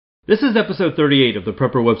This is episode 38 of the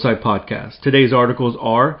Prepper Website Podcast. Today's articles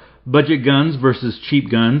are Budget Guns versus Cheap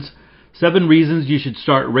Guns, 7 Reasons You Should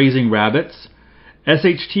Start Raising Rabbits,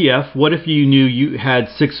 SHTF, What If You Knew You Had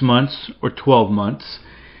 6 months or 12 months,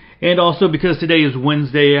 and also because today is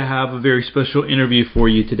Wednesday, I have a very special interview for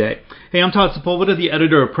you today. Hey, I'm Todd Sepulveda, the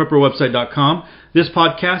editor of PrepperWebsite.com. This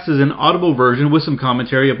podcast is an audible version with some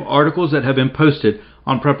commentary of articles that have been posted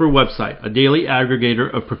on Prepper Website, a daily aggregator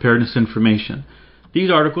of preparedness information. These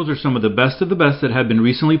articles are some of the best that have been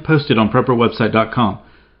recently posted on PrepperWebsite.com.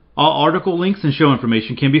 All article links and show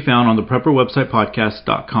information can be found on the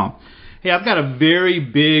PrepperWebsitePodcast.com. Hey, I've got a very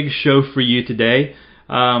big show for you today.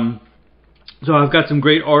 So I've got some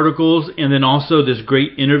great articles and then also this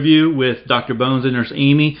great interview with Dr. Bones and Nurse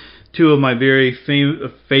Amy, two of my very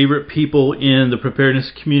favorite people in the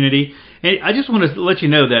preparedness community. And I just want to let you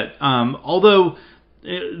know that although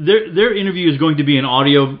their interview is going to be an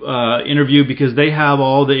audio interview because they have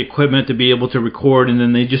all the equipment to be able to record, and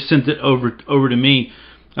then they just sent it over to me.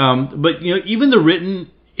 But you know, even the written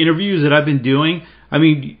interviews that I've been doing, I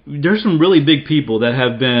mean, there's some really big people that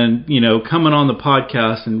have been, you know, coming on the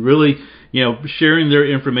podcast and really, you know, sharing their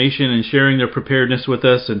information and sharing their preparedness with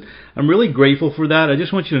us, and I'm really grateful for that. I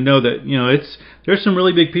just want you to know that, you know, there's some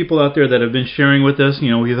really big people out there that have been sharing with us. You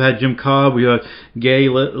know, we've had Jim Cobb, we've had Gay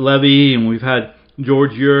Levy, and we've had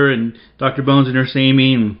George Ure and Dr. Bones and Nurse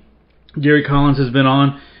Amy, and Gary Collins has been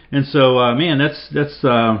on. And so, man, that's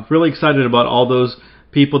really excited about all those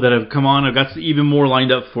people that have come on. I've got even more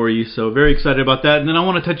lined up for you, so very excited about that. And then I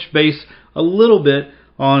want to touch base a little bit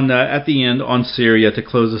on at the end on Syria to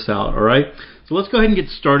close us out. All right, so let's go ahead and get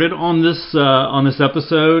started on this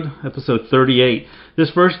episode 38.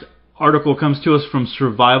 This first article comes to us from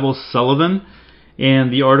Survival Sullivan,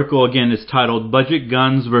 and the article again is titled "Budget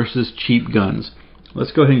Guns versus Cheap Guns."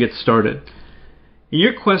 Let's go ahead and get started. In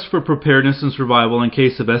your quest for preparedness and survival in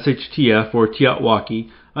case of SHTF or Tiatwaki,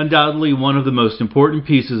 undoubtedly one of the most important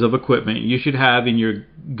pieces of equipment you should have in your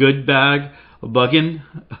good bag of buggin',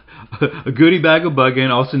 a goodie bag of buggin',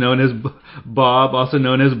 also known as Bob, also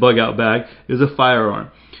known as bug out bag, is a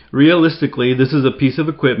firearm. Realistically, this is a piece of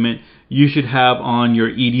equipment you should have on your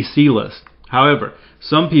EDC list. However,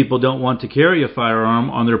 some people don't want to carry a firearm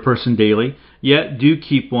on their person daily, yet do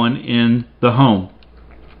keep one in the home.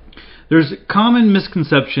 There's a common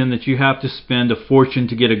misconception that you have to spend a fortune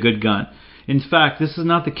to get a good gun. In fact, this is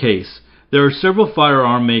not the case. There are several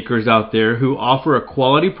firearm makers out there who offer a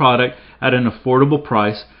quality product at an affordable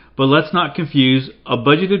price, but let's not confuse a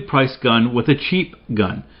budgeted price gun with a cheap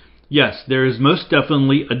gun. Yes, there is most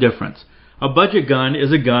definitely a difference. A budget gun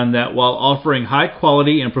is a gun that, while offering high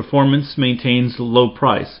quality and performance, maintains low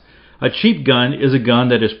price. A cheap gun is a gun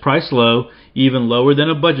that is priced low, even lower than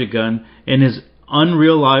a budget gun, and is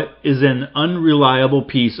an unreliable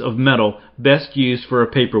piece of metal best used for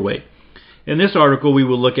a paperweight. In this article, we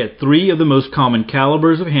will look at 3 of the most common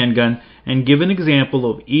calibers of handgun and give an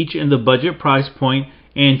example of each in the budget price point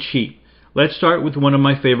and cheap. Let's start with one of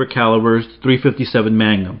my favorite calibers, 357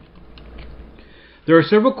 Magnum. There are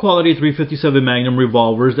several quality 357 Magnum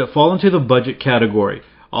revolvers that fall into the budget category.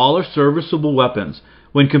 All are serviceable weapons.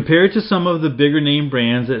 When compared to some of the bigger name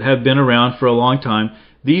brands that have been around for a long time,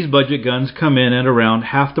 these budget guns come in at around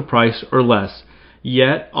half the price or less,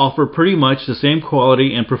 yet offer pretty much the same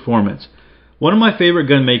quality and performance. One of my favorite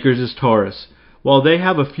gun makers is Taurus. While they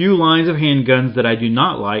have a few lines of handguns that I do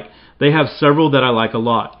not like, they have several that I like a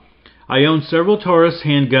lot. I own several Taurus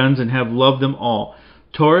handguns and have loved them all.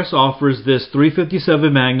 Taurus offers this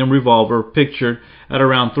 357 Magnum revolver pictured at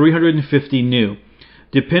around $350 new.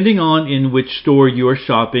 Depending on in which store you are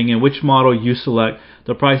shopping and which model you select,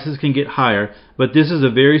 the prices can get higher, but this is a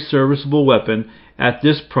very serviceable weapon at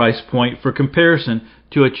this price point for comparison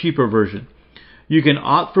to a cheaper version. You can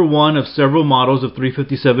opt for one of several models of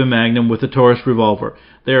 357 Magnum with a Taurus revolver.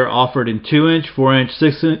 They are offered in 2-inch, 4-inch,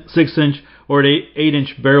 6-inch, or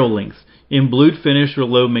 8-inch barrel lengths, in blued finish or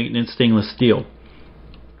low-maintenance stainless steel.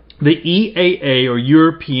 The EAA, or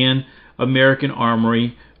European American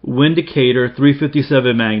Armory Windicator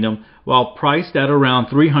 357 Magnum, while priced at around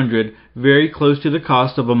 $300, very close to the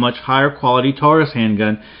cost of a much higher quality Taurus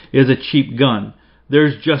handgun, is a cheap gun.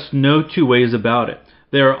 There's just no two ways about it.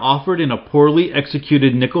 They are offered in a poorly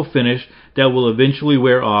executed nickel finish that will eventually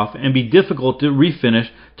wear off and be difficult to refinish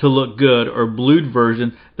to look good, or blued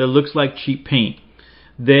version that looks like cheap paint.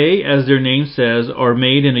 They, as their name says, are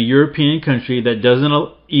made in a European country that doesn't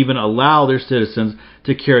even allow their citizens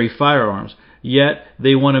to carry firearms, yet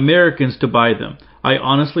they want Americans to buy them. I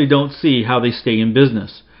honestly don't see how they stay in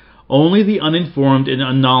business. Only the uninformed and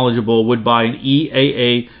unknowledgeable would buy an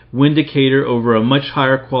EAA Windicator over a much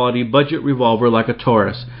higher quality budget revolver like a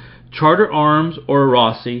Taurus. Charter Arms or a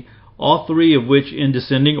Rossi all three of which in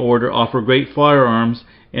descending order offer great firearms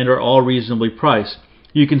and are all reasonably priced.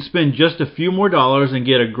 You can spend just a few more dollars and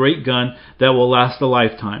get a great gun that will last a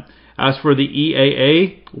lifetime. As for the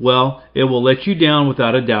EAA, well, it will let you down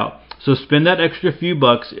without a doubt. So spend that extra few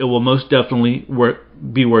bucks, it will most definitely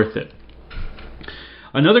be worth it.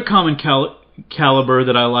 Another common caliber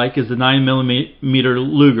that I like is the 9mm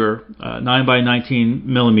Luger,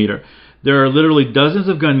 9x19mm. There are literally dozens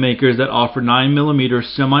of gun makers that offer 9mm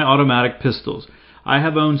semi-automatic pistols. I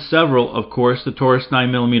have owned several, of course, the Taurus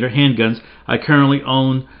 9mm handguns. I currently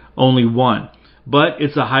own only one. But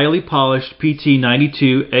it's a highly polished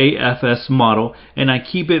PT92 AFS model, and I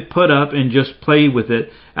keep it put up and just play with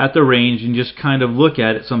it at the range and just kind of look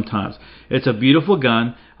at it sometimes. It's a beautiful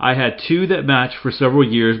gun. I had two that matched for several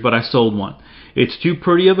years, but I sold one. It's too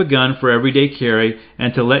pretty of a gun for everyday carry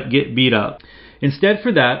and to let get beat up. Instead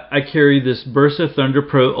for that, I carry this Bersa Thunder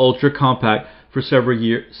Pro Ultra Compact for several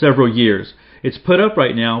years. It's put up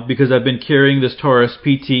right now because I've been carrying this Taurus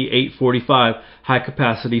PT845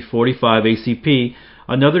 high-capacity 45 ACP,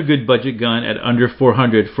 another good budget gun at under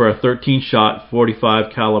 $400 for a 13-shot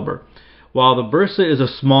 45 caliber. While the Bersa is a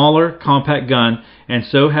smaller, compact gun and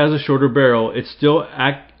so has a shorter barrel, it's still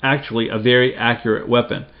actually a very accurate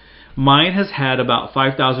weapon. Mine has had about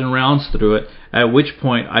 5,000 rounds through it, at which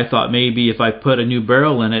point I thought maybe if I put a new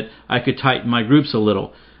barrel in it, I could tighten my groups a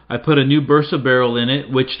little. I put a new Bersa barrel in it,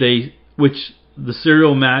 which the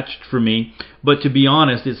serial matched for me, but to be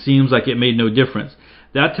honest, it seems like it made no difference.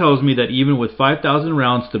 That tells me that even with 5,000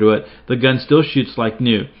 rounds through it, the gun still shoots like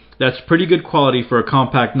new. That's pretty good quality for a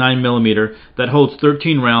compact 9mm that holds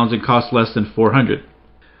 13 rounds and costs less than $400.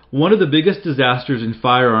 One of the biggest disasters in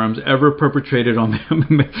firearms ever perpetrated on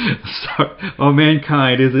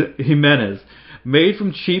mankind is Jimenez. Made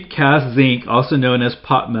from cheap cast zinc, also known as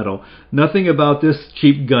pot metal. Nothing about this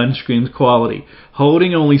cheap gun screams quality.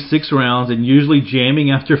 Holding only 6 rounds and usually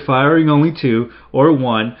jamming after firing only 2 or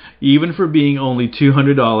 1, even for being only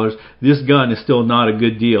 $200, this gun is still not a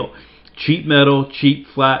good deal. Cheap metal, cheap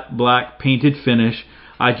flat black painted finish.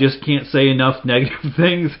 I just can't say enough negative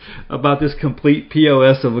things about this complete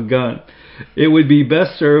POS of a gun. It would be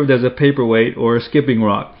best served as a paperweight or a skipping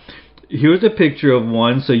rock. Here's a picture of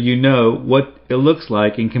one so you know what it looks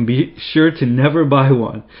like and can be sure to never buy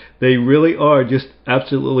one. They really are just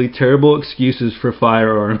absolutely terrible excuses for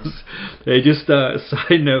firearms.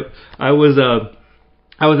 Side note, I was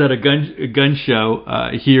at a gun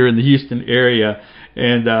show here in the Houston area,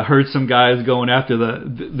 and heard some guys going after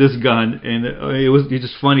this gun, and it was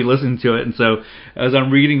just funny listening to it. And so as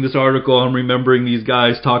I'm reading this article, I'm remembering these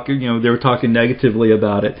guys talking, they were talking negatively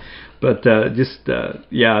about it. But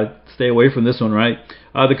stay away from this one, right?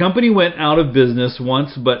 The company went out of business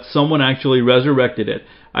once, but someone actually resurrected it.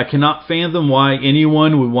 I cannot fathom why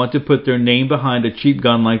anyone would want to put their name behind a cheap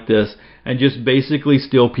gun like this and just basically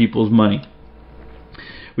steal people's money.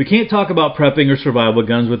 We can't talk about prepping or survival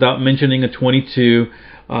guns without mentioning a 22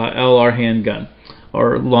 LR handgun,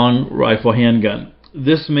 or long rifle handgun.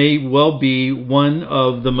 This may well be one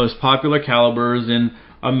of the most popular calibers in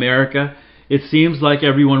America. It seems like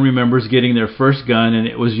everyone remembers getting their first gun, and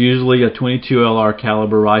it was usually a 22 LR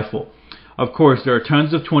caliber rifle. Of course, there are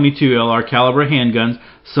tons of 22 LR caliber handguns,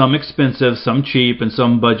 some expensive, some cheap, and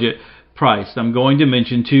some budget priced. I'm going to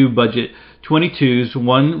mention 2 budget 22s,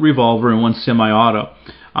 one revolver and one semi-auto.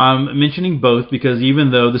 I'm mentioning both because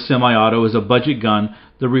even though the semi-auto is a budget gun,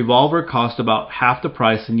 the revolver costs about half the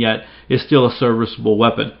price and yet is still a serviceable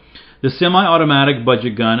weapon. The semi-automatic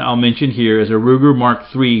budget gun I'll mention here is a Ruger Mark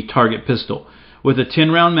III target pistol with a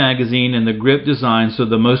 10-round magazine and the grip designed so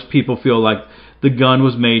that most people feel like the gun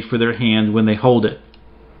was made for their hand when they hold it.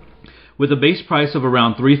 With a base price of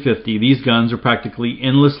around $350, these guns are practically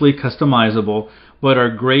endlessly customizable but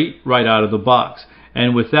are great right out of the box.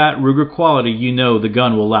 And with that Ruger quality, the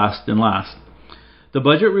gun will last and last. The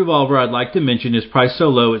budget revolver I'd like to mention is priced so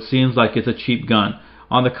low it seems like it's a cheap gun.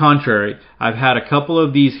 On the contrary, I've had a couple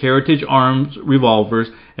of these Heritage Arms revolvers,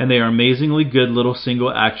 and they are amazingly good little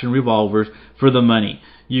single-action revolvers for the money.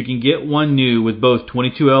 You can get one new with both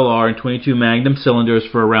 22 LR and 22 Magnum cylinders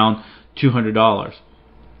for around $200.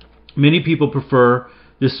 Many people prefer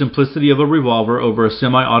the simplicity of a revolver over a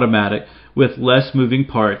semi-automatic with less moving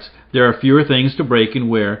parts. There are fewer things to break and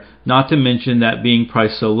wear, not to mention that being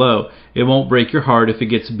priced so low, it won't break your heart if it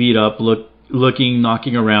gets beat up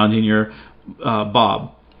knocking around in your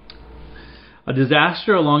bob. A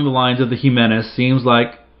disaster along the lines of the Jimenez seems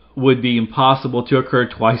like would be impossible to occur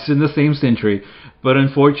twice in the same century, but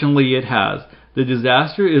unfortunately it has. The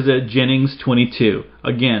disaster is at Jennings 22.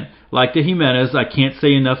 Again, like the Jimenez, I can't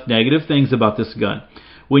say enough negative things about this gun.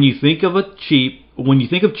 When you think of cheap,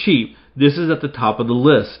 this is at the top of the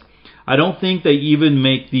list. I don't think they even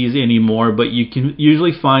make these anymore, but you can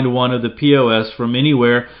usually find one of the POS from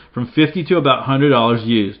anywhere from $50 to about $100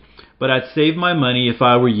 used. But I'd save my money if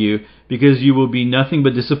I were you, because you will be nothing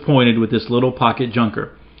but disappointed with this little pocket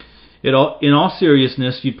junker. In all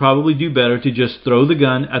seriousness, you'd probably do better to just throw the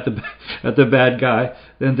gun at the bad guy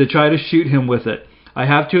than to try to shoot him with it. I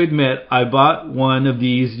have to admit, I bought one of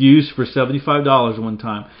these used for $75 one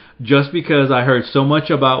time, just because I heard so much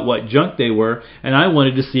about what junk they were, and I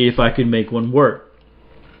wanted to see if I could make one work.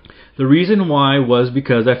 The reason why was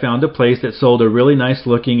because I found a place that sold a really nice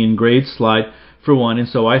looking engraved slide for one, and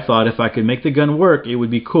so I thought if I could make the gun work, it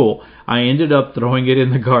would be cool. I ended up throwing it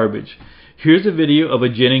in the garbage. Here's a video of a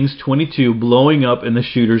Jennings 22 blowing up in the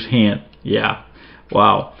shooter's hand. Yeah,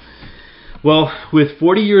 wow. Well, with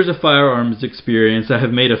 40 years of firearms experience, I have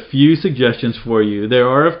made a few suggestions for you. There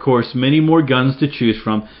are, of course, many more guns to choose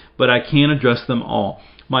from, but I can't address them all.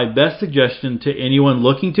 My best suggestion to anyone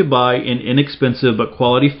looking to buy an inexpensive but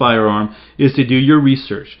quality firearm is to do your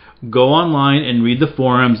research. Go online and read the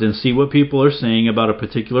forums and see what people are saying about a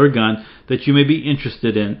particular gun that you may be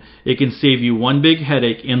interested in. It can save you one big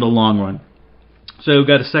headache in the long run. So we've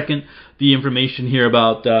got a second, the information here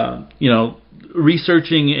about,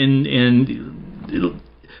 researching and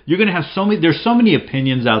you're going to have there's so many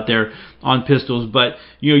opinions out there on pistols, but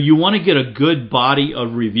you want to get a good body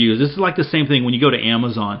of reviews. This is like the same thing when you go to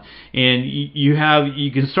Amazon and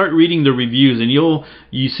you can start reading the reviews, and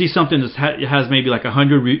you see something that has maybe like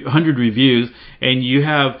 100 reviews, and you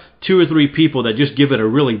have 2 or 3 people that just give it a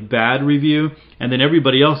really bad review, and then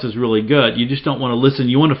everybody else is really good. You just don't want to listen.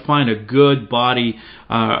 You want to find a good body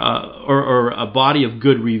or a body of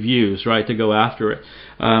good reviews, right, to go after it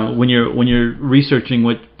when you're researching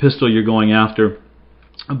what pistol you're going after.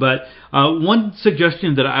 But one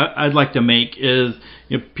suggestion that I'd like to make is,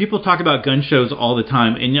 people talk about gun shows all the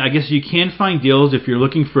time, and I guess you can find deals if you're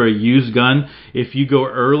looking for a used gun. If you go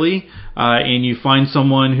early and you find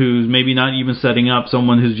someone who's maybe not even setting up,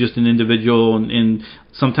 someone who's just an individual, and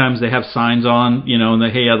sometimes they have signs on, and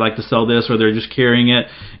they, hey, I'd like to sell this, or they're just carrying it.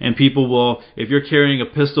 And people will, if you're carrying a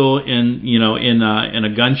pistol in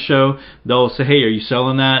a gun show, they'll say, hey, are you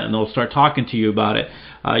selling that? And they'll start talking to you about it.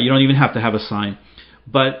 You don't even have to have a sign.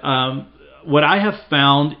 But what I have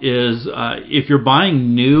found is if you're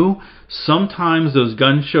buying new, sometimes those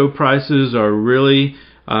gun show prices are really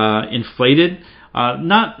inflated.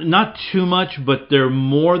 Not too much, but they're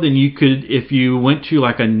more than you could if you went to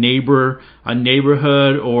like a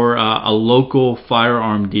neighborhood or a local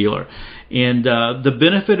firearm dealer. And the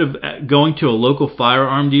benefit of going to a local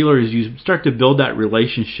firearm dealer is you start to build that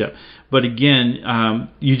relationship. But again,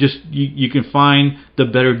 you can find the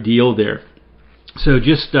better deal there. So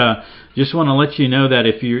just want to let you know that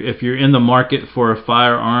if you're in the market for a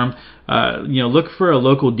firearm, look for a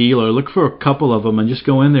local dealer, look for a couple of them, and just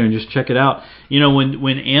go in there and just check it out.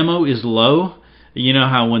 When ammo is low,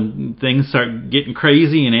 how when things start getting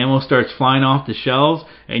crazy and ammo starts flying off the shelves,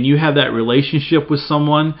 and you have that relationship with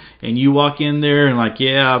someone, and you walk in there and like,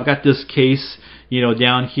 yeah, I've got this case,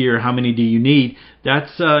 down here, how many do you need?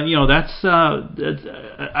 That's a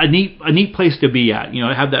neat place to be at,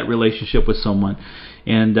 have that relationship with someone.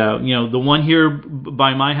 And the one here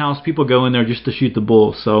by my house, people go in there just to shoot the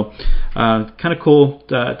bull. So kind of cool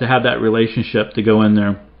to have that relationship to go in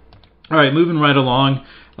there. All right, moving right along.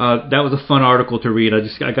 That was a fun article to read. I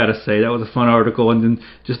gotta say, that was a fun article, and then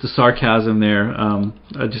just the sarcasm there.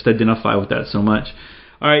 I just identify with that so much.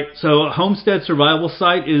 All right, so Homestead Survival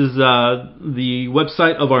Site is the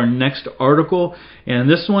website of our next article, and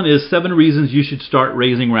this one is 7 reasons you should start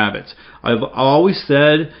raising rabbits. I've always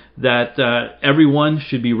said that everyone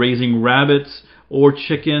should be raising rabbits or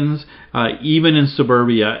chickens, even in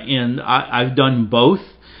suburbia, and I've done both.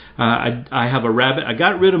 I have a rabbit. I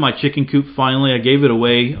got rid of my chicken coop finally. I gave it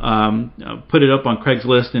away, put it up on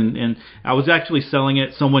Craigslist, and I was actually selling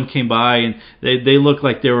it. Someone came by, and they looked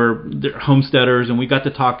like they're homesteaders, and we got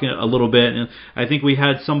to talk a little bit, and I think we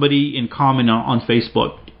had somebody in common on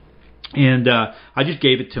Facebook, and I just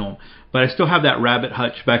gave it to them. But I still have that rabbit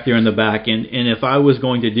hutch back there in the back, and if I was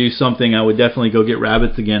going to do something, I would definitely go get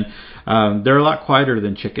rabbits again. They're a lot quieter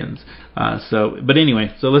than chickens. But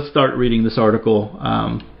anyway, so let's start reading this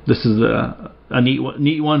article. This is a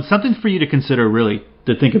neat one, something for you to consider, really,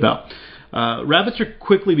 to think about. Rabbits are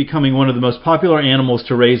quickly becoming one of the most popular animals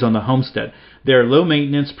to raise on the homestead. They are low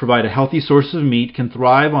maintenance, provide a healthy source of meat, can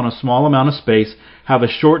thrive on a small amount of space, have a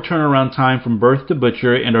short turnaround time from birth to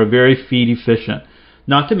butcher, and are very feed efficient.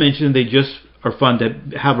 Not to mention, they just are fun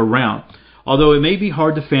to have around. Although it may be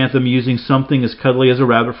hard to fathom using something as cuddly as a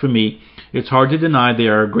rabbit for meat, it's hard to deny they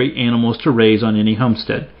are great animals to raise on any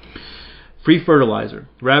homestead. Free fertilizer.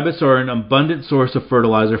 Rabbits are an abundant source of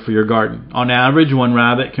fertilizer for your garden. On average, one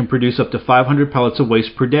rabbit can produce up to 500 pellets of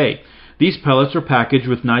waste per day. These pellets are packed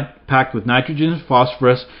with nitrogen,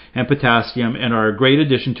 phosphorus, and potassium and are a great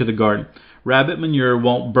addition to the garden. Rabbit manure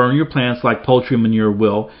won't burn your plants like poultry manure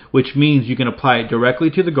will, which means you can apply it directly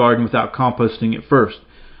to the garden without composting it first.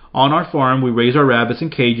 On our farm, we raise our rabbits in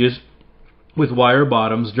cages with wire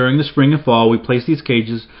bottoms. During the spring and fall, we place these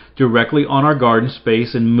cages directly on our garden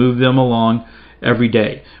space and move them along every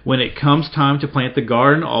day. When it comes time to plant the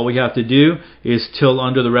garden, all we have to do is till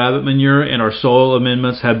under the rabbit manure, and our soil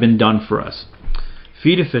amendments have been done for us.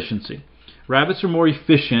 Feed efficiency. Rabbits are more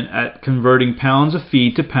efficient at converting pounds of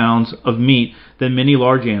feed to pounds of meat than many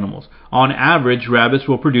large animals. On average, rabbits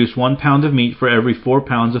will produce 1 pound of meat for every 4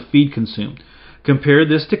 pounds of feed consumed. Compare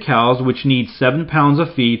this to cows, which need 7 pounds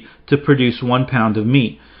of feed to produce 1 pound of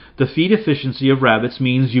meat. The feed efficiency of rabbits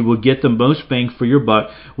means you will get the most bang for your buck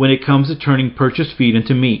when it comes to turning purchased feed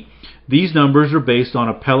into meat. These numbers are based on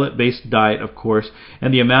a pellet-based diet, of course,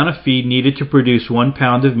 and the amount of feed needed to produce 1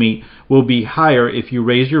 pound of meat will be higher if you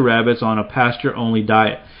raise your rabbits on a pasture-only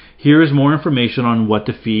diet. Here is more information on what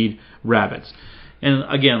to feed rabbits. And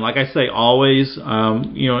again, like I say, always, in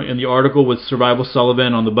the article with Survival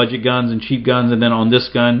Sullivan on the budget guns and cheap guns, and then on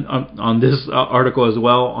this article as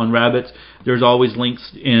well on rabbits, there's always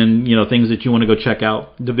links in, things that you want to go check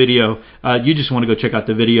out. The video, you just want to go check out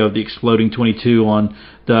the video of the Exploding 22 on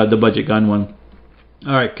the budget gun one.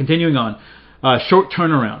 All right, continuing on. Short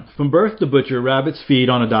turnaround. From birth to butcher, rabbits feed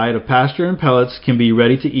on a diet of pasture and pellets can be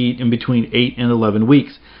ready to eat in between 8 and 11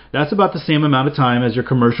 weeks. That's about the same amount of time as your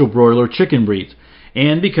commercial broiler chicken breeds.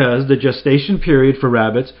 And because the gestation period for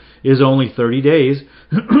rabbits is only 30 days,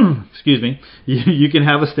 you can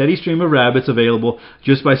have a steady stream of rabbits available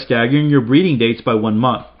just by staggering your breeding dates by 1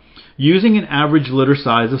 month. Using an average litter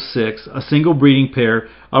size of 6, a single breeding pair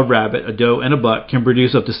of rabbit, a doe and a buck, can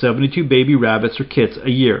produce up to 72 baby rabbits or kits a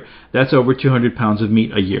year. That's over 200 pounds of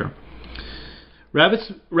meat a year.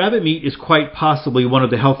 Rabbit meat is quite possibly one of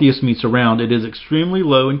the healthiest meats around. It is extremely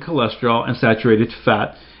low in cholesterol and saturated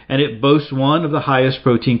fat, and it boasts one of the highest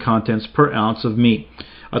protein contents per ounce of meat.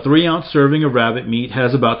 A 3-ounce serving of rabbit meat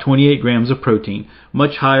has about 28 grams of protein,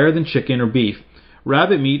 much higher than chicken or beef.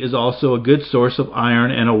 Rabbit meat is also a good source of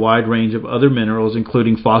iron and a wide range of other minerals,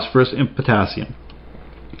 including phosphorus and potassium.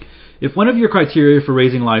 If one of your criteria for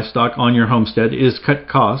raising livestock on your homestead is cut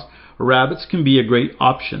cost, rabbits can be a great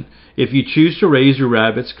option. If you choose to raise your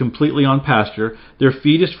rabbits completely on pasture, their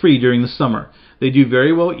feed is free during the summer. They do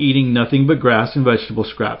very well eating nothing but grass and vegetable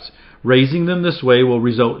scraps. Raising them this way will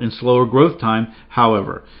result in slower growth time,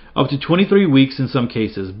 however, up to 23 weeks in some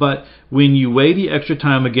cases. But when you weigh the extra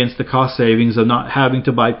time against the cost savings of not having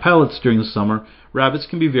to buy pellets during the summer, rabbits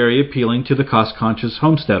can be very appealing to the cost-conscious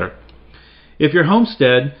homesteader. If your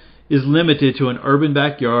homestead is limited to an urban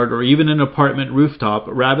backyard or even an apartment rooftop,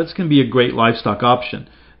 rabbits can be a great livestock option.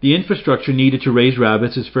 The infrastructure needed to raise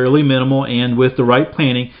rabbits is fairly minimal and, with the right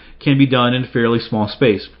planning, can be done in a fairly small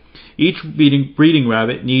space. Each breeding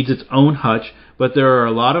rabbit needs its own hutch, but there are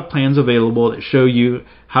a lot of plans available that show you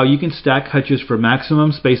how you can stack hutches for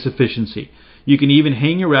maximum space efficiency. You can even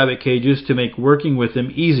hang your rabbit cages to make working with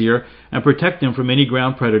them easier and protect them from any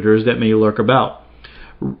ground predators that may lurk about.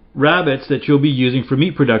 Rabbits that you'll be using for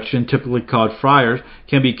meat production, typically called fryers,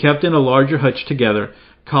 can be kept in a larger hutch together,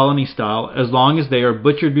 colony style, as long as they are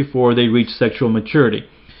butchered before they reach sexual maturity.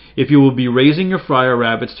 If you will be raising your fryer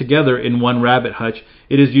rabbits together in one rabbit hutch,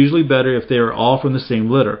 it is usually better if they are all from the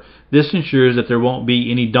same litter. This ensures that there won't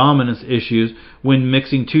be any dominance issues when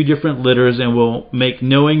mixing two different litters and will make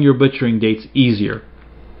knowing your butchering dates easier.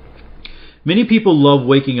 Many people love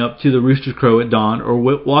waking up to the rooster crow at dawn or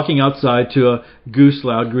walking outside to a goose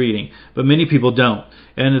loud greeting, but many people don't.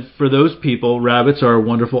 And for those people, rabbits are a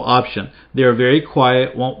wonderful option. They are very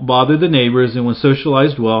quiet, won't bother the neighbors, and when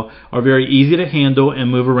socialized well, are very easy to handle and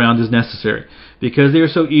move around as necessary. Because they are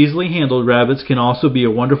so easily handled, rabbits can also be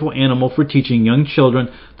a wonderful animal for teaching young children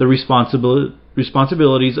the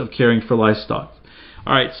responsibilities of caring for livestock.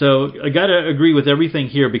 Alright, so I gotta agree with everything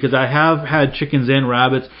here because I have had chickens and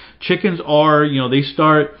rabbits. Chickens are, they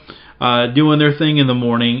start doing their thing in the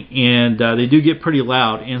morning and they do get pretty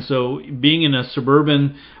loud. And so being in a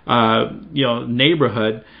suburban,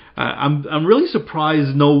 neighborhood, I'm really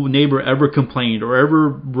surprised no neighbor ever complained or ever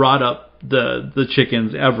brought up the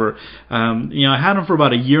chickens ever. I had them for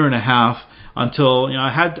about a year and a half until,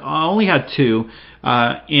 I only had two.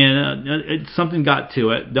 Something got to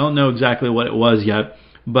it. Don't know exactly what it was yet,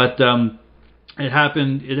 but it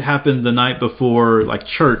happened the night before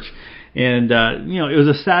church, and it was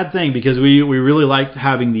a sad thing because we really liked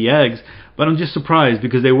having the eggs, but I'm just surprised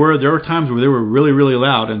because there were times where they were really, really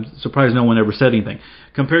loud, and surprised no one ever said anything.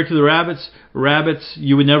 Compared to the rabbits,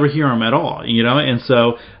 you would never hear them at all, And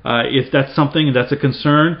so, if that's something that's a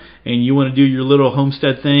concern, and you want to do your little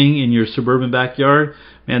homestead thing in your suburban backyard,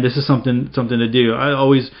 man, this is something to do. I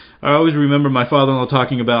always remember my father-in-law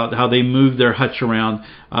talking about how they move their hutch around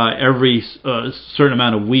every certain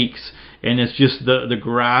amount of weeks, and it's just the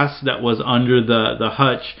grass that was under the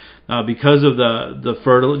hutch. Because of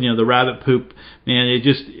the rabbit poop, man,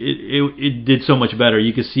 it did so much better.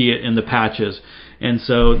 You could see it in the patches, and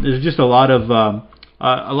so there's just a lot of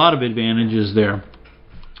advantages there.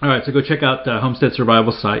 All right, so go check out the Homestead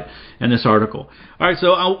Survival site and this article. All right,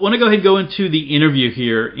 so I want to go ahead and go into the interview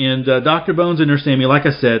here. And Dr. Bones and Nurse Amy, like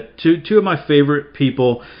I said, two of my favorite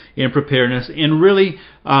people in preparedness. And really,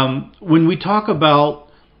 when we talk about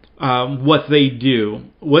what they do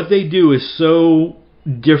is so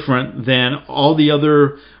different than all the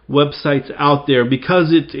other websites out there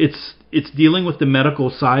because it's dealing with the medical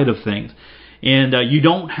side of things. And you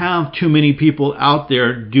don't have too many people out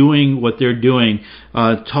there doing what they're doing,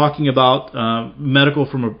 talking about medical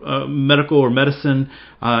or medicine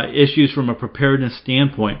issues from a preparedness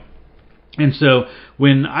standpoint. And so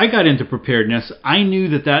when I got into preparedness, I knew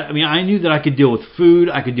that I could deal with food,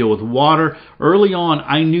 I could deal with water. Early on,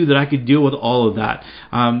 I knew that I could deal with all of that.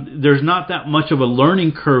 There's not that much of a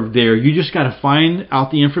learning curve there. You just got to find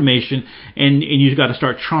out the information and you got to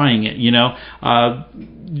start trying it,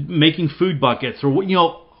 making food buckets or,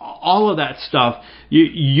 all of that stuff,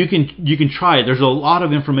 you can try it. There's a lot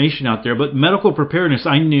of information out there, but medical preparedness,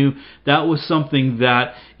 I knew that was something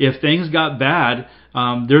that if things got bad,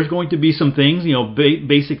 there's going to be some things,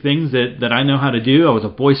 basic things that I know how to do. I was a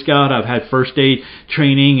Boy Scout. I've had first aid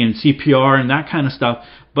training and CPR and that kind of stuff.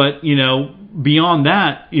 But, beyond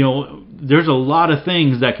that, there's a lot of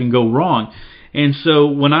things that can go wrong. And so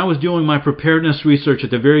when I was doing my preparedness research at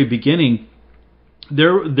the very beginning,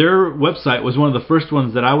 their website was one of the first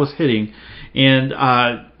ones that I was hitting, and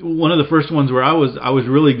one of the first ones where I was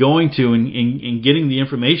really going to and getting the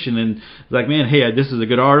information, and like, man, hey, this is a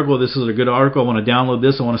good article. This is a good article. I want to download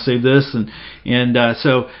this. I want to save this, and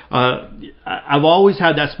so I've always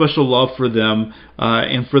had that special love for them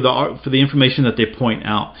and for the information that they point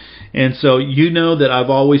out, and so that I've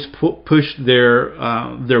always pushed their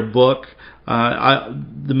book,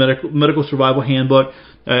 the Medical Survival Handbook.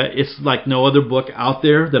 It's like no other book out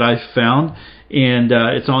there that I've found, and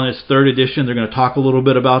it's on its 3rd edition. They're going to talk a little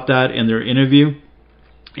bit about that in their interview,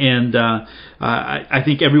 and I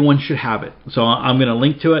think everyone should have it. So I'm going to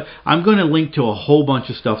link to it. I'm going to link to a whole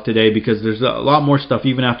bunch of stuff today because there's a lot more stuff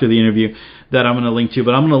even after the interview that I'm going to link to.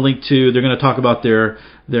 But I'm going to link to, they're going to talk about their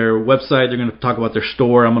website. They're going to talk about their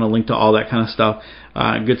store. I'm going to link to all that kind of stuff.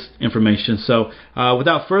 Good information. So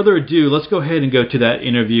without further ado, let's go ahead and go to that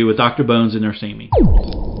interview with Dr. Bones and Nurse Amy.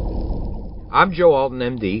 I'm Joe Alton,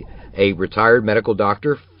 MD, a retired medical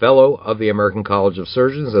doctor, fellow of the American College of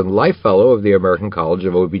Surgeons, and life fellow of the American College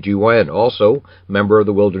of OBGYN, also member of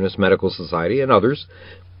the Wilderness Medical Society and others.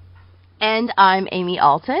 And I'm Amy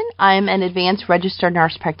Alton. I'm an advanced registered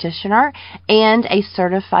nurse practitioner and a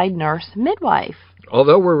certified nurse midwife.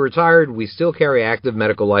 Although we're retired, we still carry active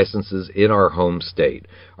medical licenses in our home state.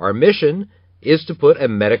 Our mission is to put a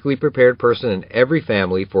medically prepared person in every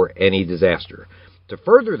family for any disaster. To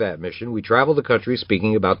further that mission, we travel the country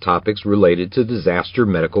speaking about topics related to disaster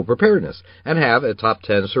medical preparedness and have a top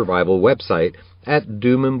 10 survival website at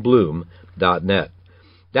doomandbloom.net.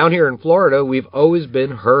 Down here in Florida, we've always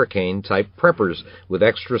been hurricane-type preppers with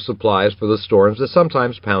extra supplies for the storms that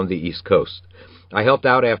sometimes pound the East Coast. I helped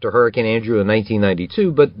out after Hurricane Andrew in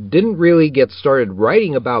 1992, but didn't really get started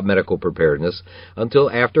writing about medical preparedness until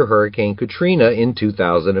after Hurricane Katrina in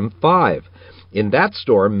 2005. In that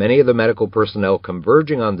storm, many of the medical personnel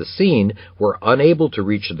converging on the scene were unable to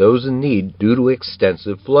reach those in need due to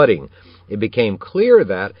extensive flooding. It became clear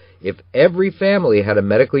that if every family had a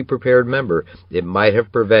medically prepared member, it might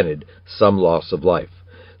have prevented some loss of life.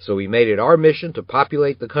 So we made it our mission to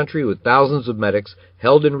populate the country with thousands of medics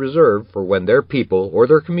held in reserve for when their people or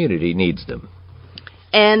their community needs them.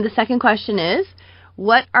 And the second question is,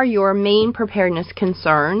 what are your main preparedness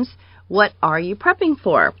concerns? What are you prepping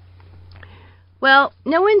for? Well,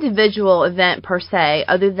 no individual event per se,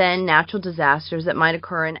 other than natural disasters that might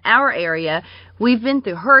occur in our area. We've been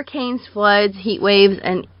through hurricanes, floods, heat waves,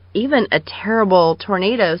 and even a terrible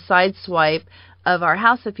tornado sideswipe of our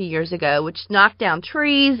house a few years ago, which knocked down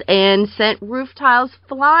trees and sent roof tiles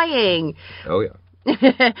flying. Oh, yeah.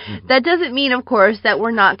 That doesn't mean, of course, that we're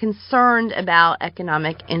not concerned about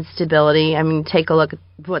economic instability. I mean, take a look at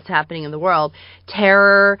what's happening in the world.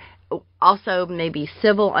 Terror, also maybe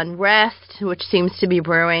civil unrest, which seems to be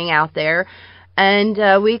brewing out there.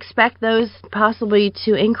 And we expect those possibly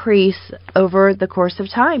to increase over the course of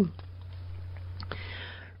time.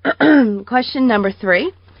 Question number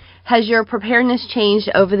 3. Has your preparedness changed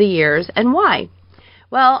over the years, and why?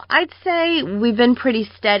 Well, I'd say we've been pretty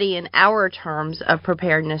steady in our terms of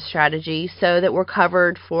preparedness strategy, so that we're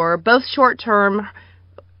covered for both short-term,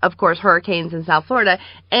 of course, hurricanes in South Florida,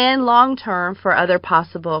 and long-term for other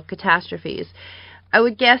possible catastrophes. I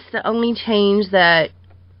would guess the only change that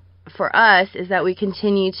for us is that we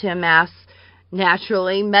continue to amass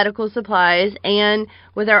naturally medical supplies, and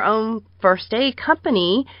with our own first aid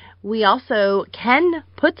company, we also can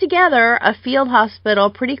put together a field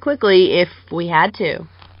hospital pretty quickly if we had to.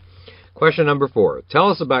 Question number 4. Tell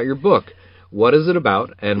us about your book. What is it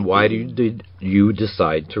about, and why did you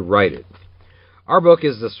decide to write it? Our book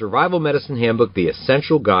is the Survival Medicine Handbook, the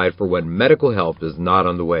essential guide for when medical help is not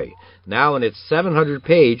on the way. Now in its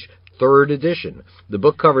 700-page 3rd edition. The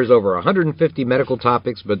book covers over 150 medical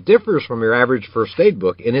topics, but differs from your average first aid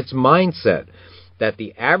book in its mindset that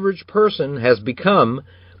the average person has become,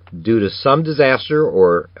 due to some disaster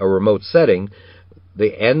or a remote setting,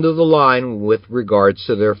 the end of the line with regards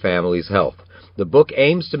to their family's health. The book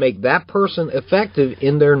aims to make that person effective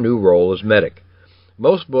in their new role as medic.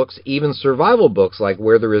 Most books, even survival books like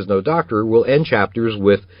Where There Is No Doctor, will end chapters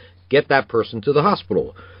with get that person to the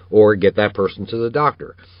hospital or get that person to the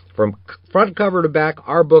doctor. From front cover to back,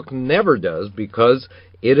 our book never does, because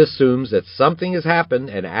it assumes that something has happened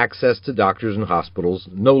and access to doctors and hospitals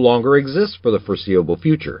no longer exists for the foreseeable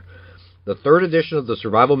future. The 3rd edition of the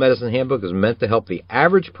Survival Medicine Handbook is meant to help the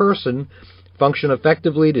average person function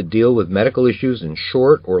effectively to deal with medical issues in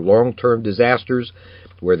short or long-term disasters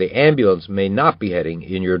where the ambulance may not be heading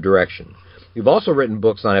in your direction. We've also written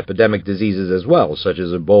books on epidemic diseases as well, such as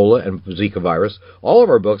Ebola and Zika virus. All of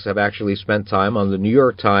our books have actually spent time on the New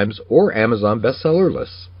York Times or Amazon bestseller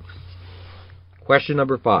lists. Question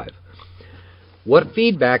number 5. What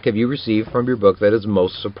feedback have you received from your book that is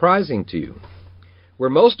most surprising to you? We're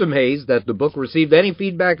most amazed that the book received any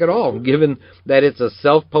feedback at all, given that it's a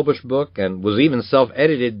self-published book and was even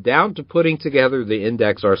self-edited down to putting together the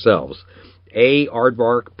index ourselves. A.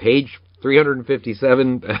 Aardvark, page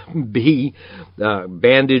 357, B.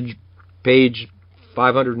 Bandage, page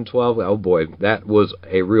 512. Oh boy, that was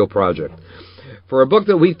a real project. For a book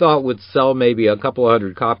that we thought would sell maybe a couple of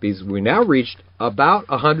hundred copies, we now reached about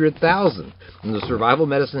 100,000. And the Survival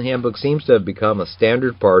Medicine Handbook seems to have become a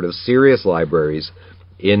standard part of serious libraries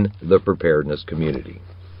in the preparedness community.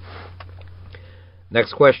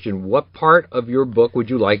 Next question. What part of your book would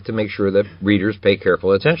you like to make sure that readers pay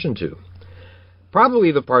careful attention to?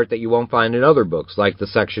 Probably the part that you won't find in other books, like the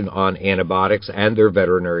section on antibiotics and their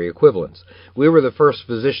veterinary equivalents. We were the first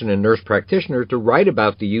physician and nurse practitioner to write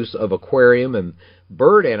about the use of aquarium and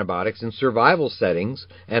bird antibiotics in survival settings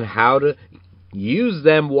and how to use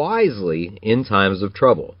them wisely in times of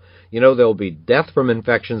trouble. You know, there will be death from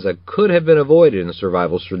infections that could have been avoided in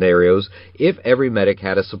survival scenarios if every medic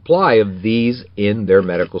had a supply of these in their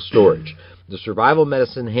medical storage. The Survival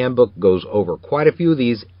Medicine Handbook goes over quite a few of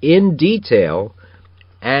these in detail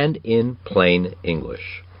and in plain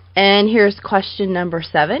English. And here's question number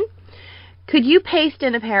 7. Could you paste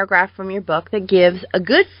in a paragraph from your book that gives a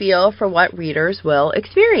good feel for what readers will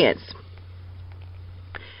experience?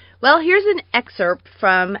 Well, here's an excerpt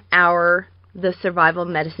from the Survival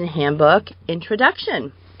Medicine Handbook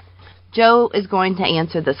introduction. Joe is going to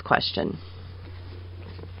answer this question.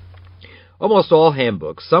 Almost all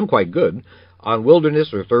handbooks, some quite good, on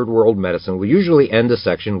wilderness or third world medicine will usually end a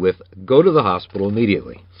section with, go to the hospital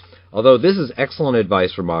immediately. Although this is excellent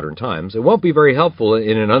advice for modern times, it won't be very helpful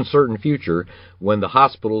in an uncertain future when the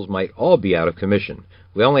hospitals might all be out of commission.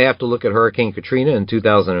 We only have to look at Hurricane Katrina in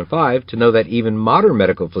 2005 to know that even modern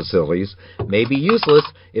medical facilities may be useless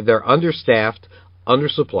if they're understaffed,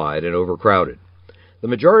 undersupplied, and overcrowded. The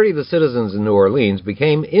majority of the citizens in New Orleans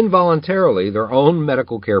became involuntarily their own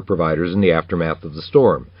medical care providers in the aftermath of the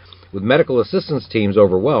storm. With medical assistance teams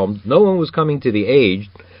overwhelmed, no one was coming to the aid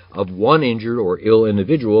of one injured or ill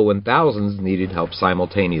individual when thousands needed help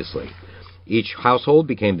simultaneously. Each household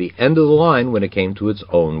became the end of the line when it came to its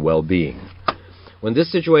own well-being. When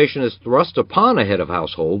this situation is thrust upon a head of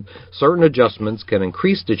household, certain adjustments can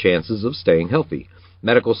increase the chances of staying healthy.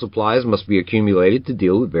 Medical supplies must be accumulated to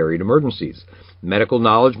deal with varied emergencies. Medical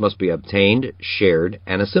knowledge must be obtained, shared,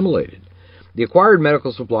 and assimilated. The acquired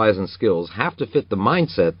medical supplies and skills have to fit the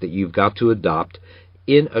mindset that you've got to adopt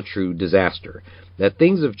in a true disaster, that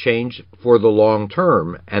things have changed for the long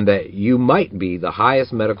term, and that you might be the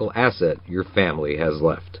highest medical asset your family has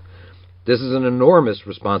left. This is an enormous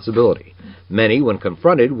responsibility. Many, when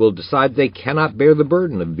confronted, will decide they cannot bear the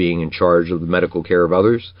burden of being in charge of the medical care of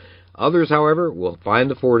others. Others, however, will find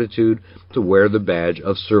the fortitude to wear the badge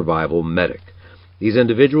of survival medic. These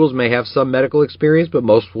individuals may have some medical experience, but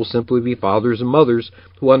most will simply be fathers and mothers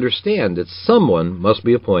who understand that someone must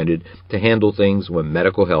be appointed to handle things when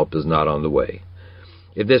medical help is not on the way.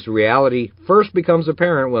 If this reality first becomes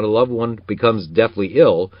apparent when a loved one becomes deathly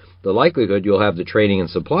ill, the likelihood you'll have the training and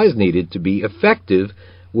supplies needed to be effective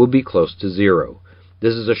will be close to zero.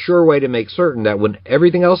 This is a sure way to make certain that when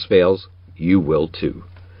everything else fails, you will too.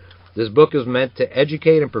 This book is meant to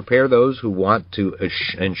educate and prepare those who want to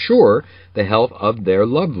ensure the health of their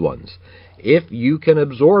loved ones. If you can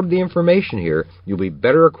absorb the information here, you'll be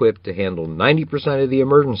better equipped to handle 90% of the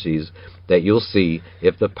emergencies that you'll see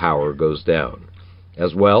if the power goes down.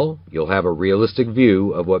 As well, you'll have a realistic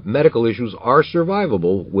view of what medical issues are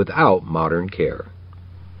survivable without modern care.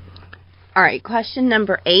 All right, question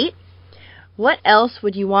number 8. What else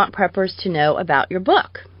would you want preppers to know about your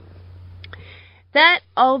book? That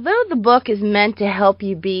although the book is meant to help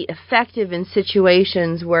you be effective in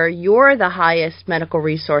situations where you're the highest medical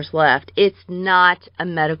resource left, it's not a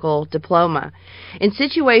medical diploma. In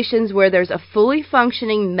situations where there's a fully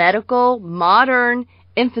functioning medical, modern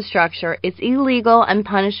infrastructure, it's illegal and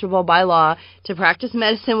punishable by law to practice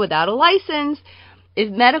medicine without a license.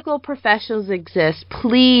 If medical professionals exist,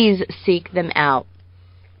 please seek them out.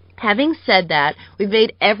 Having said that, we've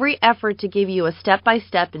made every effort to give you a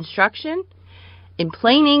step-by-step instruction in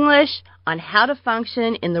plain English on how to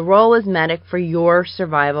function in the role as medic for your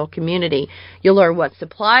survival community. You'll learn what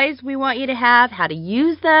supplies we want you to have, how to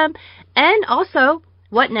use them, and also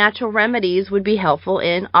what natural remedies would be helpful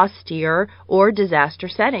in austere or disaster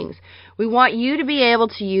settings. We want you to be able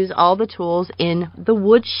to use all the tools in the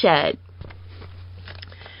woodshed.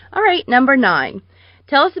 All right, number 9.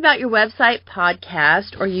 Tell us about your website,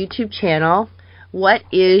 podcast, or YouTube channel. What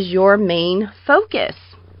is your main focus?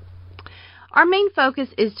 Our main focus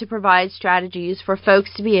is to provide strategies for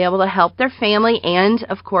folks to be able to help their family and,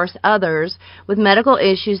 of course, others with medical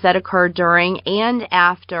issues that occur during and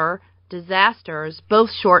after disasters, both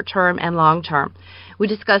short-term and long-term. We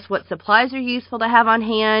discuss what supplies are useful to have on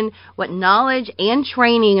hand, what knowledge and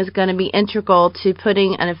training is going to be integral to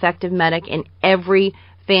putting an effective medic in every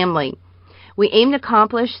family. We aim to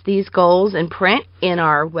accomplish these goals in print in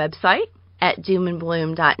our website at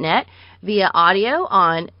doomandbloom.net, via audio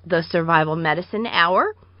on the Survival Medicine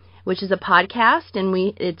Hour, which is a podcast, and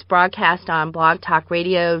it's broadcast on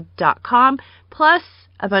blogtalkradio.com, plus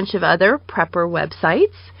a bunch of other prepper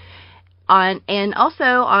websites, and also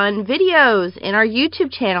on videos in our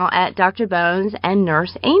YouTube channel at Dr. Bones and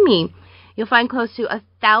Nurse Amy. You'll find close to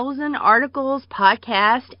 1,000 articles,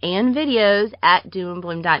 podcasts, and videos at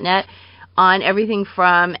doomandbloom.net on everything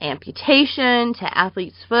from amputation to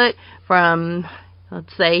athlete's foot, from,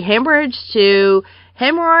 let's say, hemorrhage to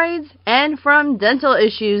hemorrhoids, and from dental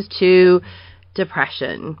issues to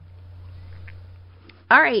depression.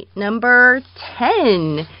 All right, number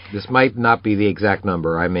 10. This might not be the exact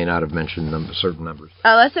number. I may not have mentioned certain numbers.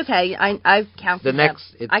 Oh, that's okay. I've counted them.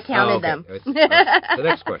 I counted them. The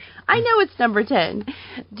next question. I know it's number 10.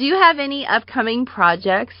 Do you have any upcoming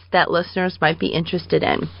projects that listeners might be interested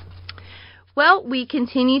in? Well, we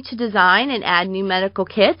continue to design and add new medical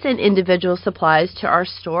kits and individual supplies to our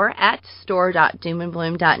store at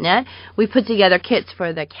store.doomandbloom.net. We put together kits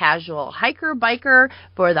for the casual hiker, biker,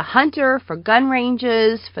 for the hunter, for gun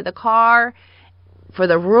ranges, for the car, for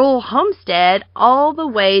the rural homestead, all the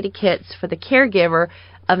way to kits for the caregiver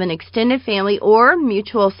of an extended family or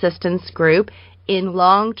mutual assistance group in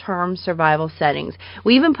long-term survival settings.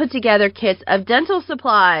 We even put together kits of dental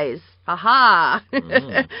supplies. Aha!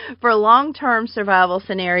 For long-term survival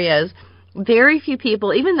scenarios. Very few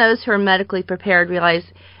people, even those who are medically prepared, realize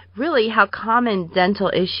really how common dental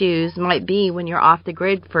issues might be when you're off the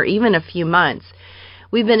grid for even a few months.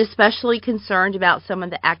 We've been especially concerned about some of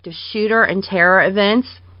the active shooter and terror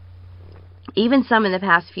events, even some in the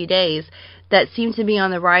past few days, that seem to be on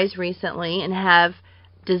the rise recently, and have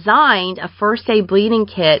designed a first aid bleeding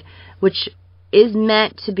kit which is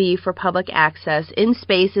meant to be for public access in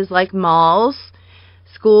spaces like malls,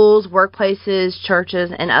 schools, workplaces, churches,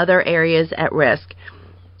 and other areas at risk.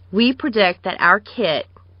 We predict that our kit,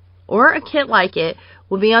 or a kit like it,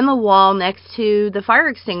 will be on the wall next to the fire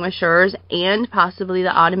extinguishers and possibly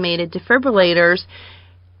the automated defibrillators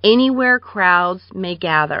anywhere crowds may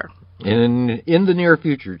gather. In the near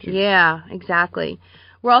future, too. Yeah, exactly.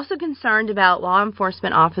 We're also concerned about law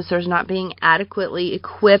enforcement officers not being adequately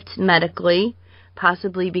equipped medically,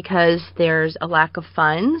 possibly because there's a lack of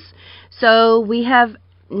funds. So we have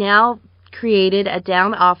now created a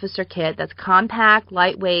down officer kit that's compact,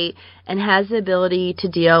 lightweight, and has the ability to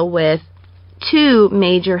deal with 2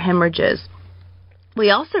 major hemorrhages. We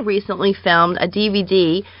also recently filmed a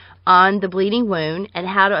DVD on the bleeding wound and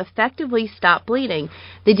how to effectively stop bleeding.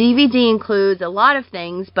 The DVD includes a lot of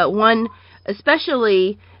things, but one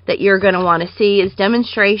especially that you're going to want to see is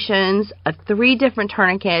demonstrations of 3 different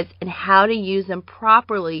tourniquets and how to use them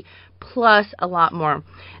properly, plus a lot more.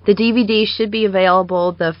 The DVD should be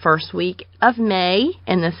available the first week of May,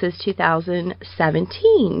 and this is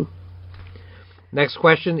 2017. Next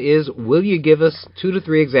question is, will you give us 2 to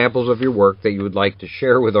 3 examples of your work that you would like to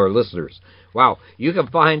share with our listeners? Wow, you can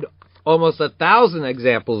find almost 1,000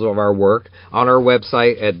 examples of our work on our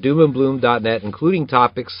website at doomandbloom.net, including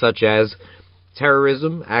topics such as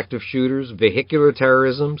terrorism, active shooters, vehicular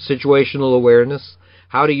terrorism, situational awareness,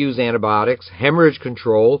 how to use antibiotics, hemorrhage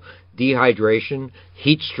control, dehydration,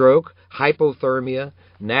 heat stroke, hypothermia,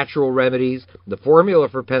 natural remedies, the formula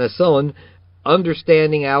for penicillin,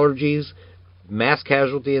 understanding allergies, mass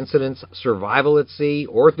casualty incidents, survival at sea,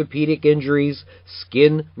 orthopedic injuries,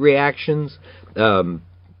 skin reactions,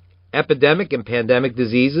 epidemic and pandemic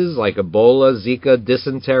diseases like Ebola, Zika,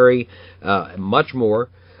 dysentery, much more.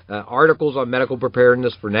 Articles on medical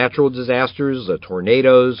preparedness for natural disasters,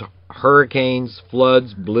 tornadoes, hurricanes,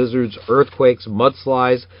 floods, blizzards, earthquakes,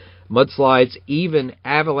 mudslides, even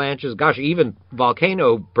avalanches, even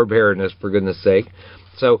volcano preparedness, for goodness sake.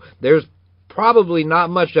 So there's probably not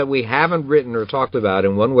much that we haven't written or talked about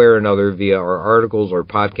in one way or another via our articles or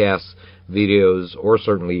podcasts, videos, or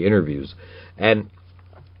certainly interviews. And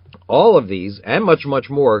all of these and much, much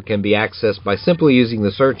more can be accessed by simply using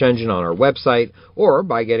the search engine on our website or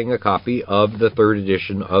by getting a copy of the 3rd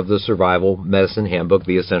edition of the Survival Medicine Handbook,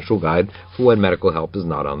 the Essential Guide for When Medical Help is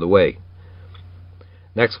Not on the Way.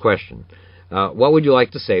 Next question. What would you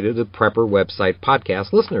like to say to the Prepper website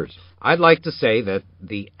podcast listeners? I'd like to say that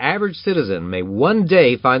the average citizen may one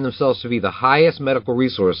day find themselves to be the highest medical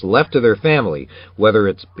resource left to their family, whether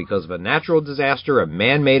it's because of a natural disaster, a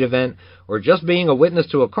man-made event, or just being a witness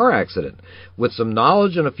to a car accident. With some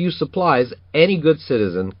knowledge and a few supplies, any good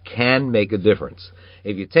citizen can make a difference.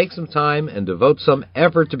 If you take some time and devote some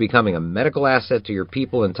effort to becoming a medical asset to your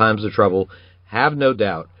people in times of trouble, have no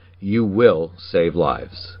doubt you will save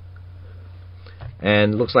lives.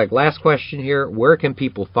 And looks like last question here, where can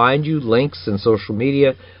people find you, links, and social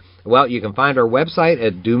media? Well, you can find our website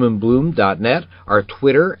at doomandbloom.net, our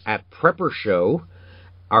Twitter at Prepper Show,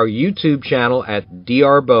 our YouTube channel at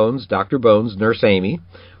Dr. Bones, Dr. Bones, Nurse Amy,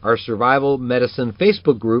 our Survival Medicine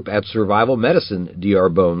Facebook group at Survival Medicine, Dr.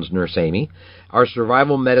 Bones, Nurse Amy, our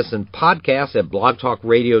Survival Medicine podcast at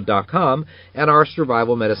blogtalkradio.com, and our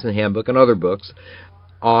Survival Medicine Handbook and other books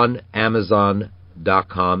on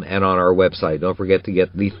Amazon.com and on our website. Don't forget to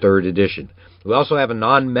get the 3rd edition. We also have a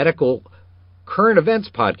non-medical current events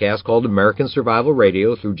podcast called American Survival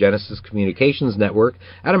Radio through Genesis Communications Network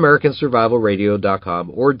at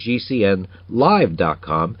americansurvivalradio.com or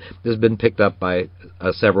gcnlive.com. This has been picked up by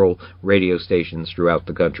several radio stations throughout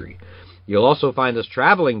the country. You'll also find us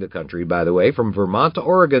traveling the country, by the way, from Vermont to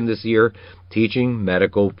Oregon this year, teaching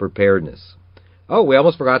medical preparedness. Oh, we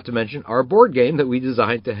almost forgot to mention our board game that we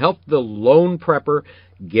designed to help the lone prepper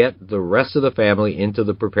get the rest of the family into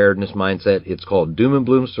the preparedness mindset. It's called Doom and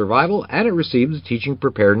Bloom Survival, and it received the Teaching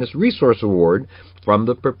Preparedness Resource Award from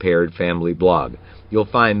the Prepared Family blog. You'll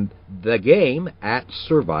find the game at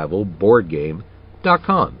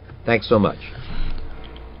survivalboardgame.com. Thanks so much.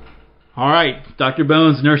 All right, Dr.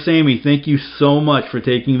 Bones, Nurse Amy, thank you so much for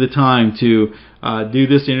taking the time to do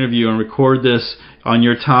this interview and record this on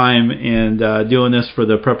your time and doing this for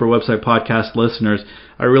the Prepper Website podcast listeners.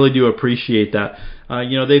 I really do appreciate that.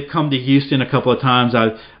 They've come to Houston a couple of times.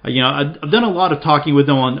 I've done a lot of talking with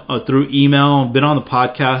them through email. Been on the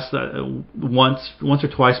podcast once or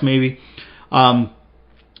twice maybe.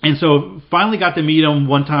 And so finally got to meet them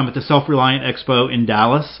one time at the Self-Reliant Expo in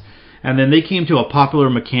Dallas. And then they came to a Popular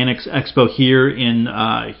Mechanics Expo here in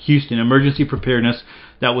Houston, Emergency Preparedness,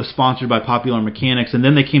 that was sponsored by Popular Mechanics. And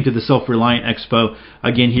then they came to the Self-Reliant Expo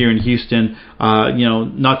again here in Houston,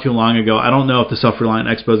 not too long ago. I don't know if the Self-Reliant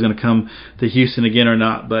Expo is going to come to Houston again or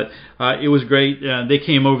not, but it was great. They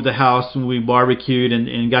came over to the house and we barbecued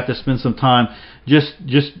and got to spend some time just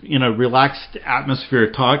in a relaxed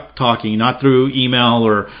atmosphere talking, not through email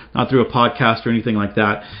or not through a podcast or anything like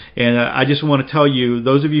that. And I just want to tell you,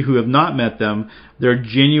 those of you who have not met them, they're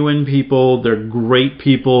genuine people. They're great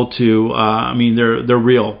people they're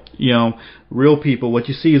real. real people. What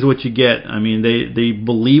you see is what you get. I mean, they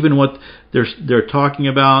believe in what they're talking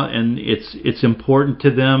about, and it's important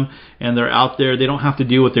to them, and they're out there. They don't have to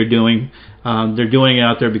do what they're doing. They're doing it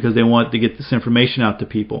out there because they want to get this information out to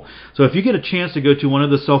people. So if you get a chance to go to one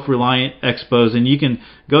of the Self-Reliant Expos, and you can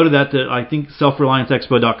go to that, I think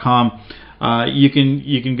selfrelianceexpo.com. You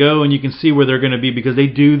can go and you can see where they're going to be, because they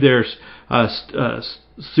do their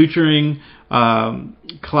suturing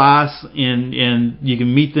class, and you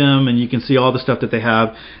can meet them and you can see all the stuff that they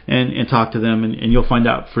have and talk to them, and you'll find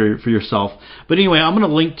out for yourself. But anyway, I'm going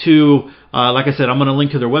to link to, like I said, I'm going to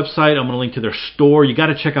link to their website. I'm going to link to their store. You got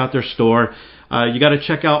to check out their store. You got to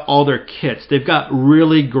check out all their kits. They've got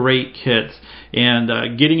really great kits.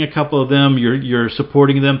 And getting a couple of them, you're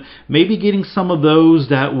supporting them. Maybe getting some of those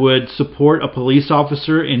that would support a police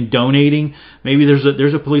officer in donating. Maybe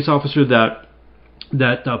there's a police officer that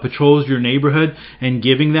patrols your neighborhood, and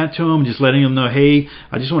giving that to them, just letting them know, hey,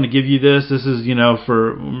 I just want to give you this. This is,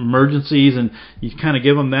 for emergencies, and you kind of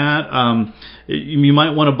give them that. You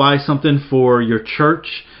might want to buy something for your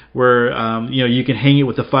church, where you can hang it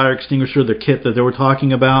with the fire extinguisher, the kit that they were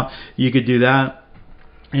talking about. You could do that.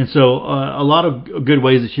 And so a lot of good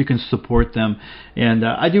ways that you can support them. And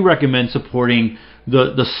I do recommend supporting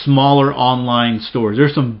the smaller online stores.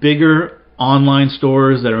 There's some bigger online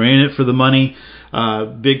stores that are in it for the money.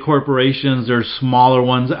 Big corporations, there's smaller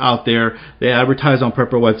ones out there. They advertise on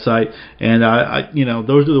Prepper website, and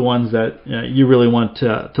those are the ones that you really want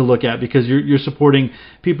to look at, because you're supporting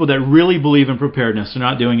people that really believe in preparedness. They're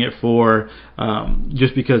not doing it for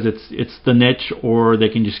just because it's the niche, or they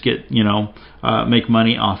can just get make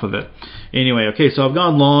money off of it. Anyway, okay, so I've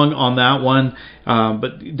gone long on that one,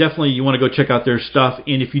 but definitely you want to go check out their stuff.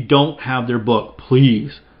 And if you don't have their book,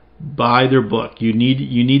 please buy their book. You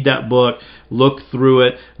need that book. Look through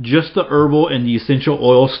it. Just the herbal and the essential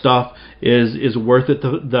oil stuff is worth it.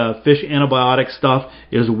 The fish antibiotic stuff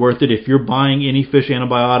is worth it. If you're buying any fish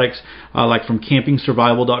antibiotics, like from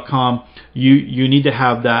campingsurvival.com, you need to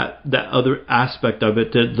have that other aspect of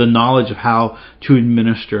it, the knowledge of how to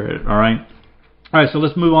administer it. All right, so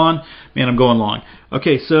let's move on. Man, I'm going long.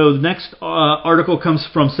 Okay, so the next article comes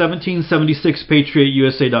from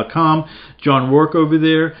 1776patriotusa.com. John Rourke over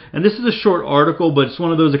there. And this is a short article, but it's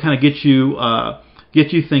one of those that kind of get you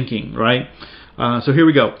thinking, right? So here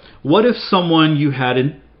we go. What if someone you had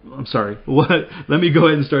let me go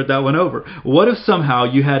ahead and start that one over. What if somehow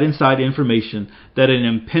you had inside information that an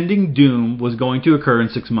impending doom was going to occur in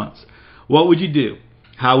 6 months? What would you do?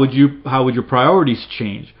 How would your priorities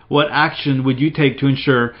change? What action would you take to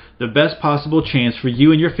ensure the best possible chance for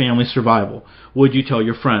you and your family's survival? Would you tell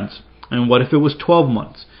your friends? And what if it was 12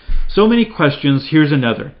 months? So many questions. Here's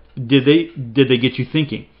another. Did they get you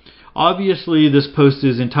thinking? Obviously, this post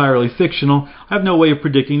is entirely fictional. I have no way of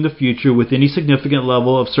predicting the future with any significant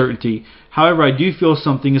level of certainty. However, I do feel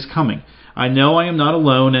something is coming. I know I am not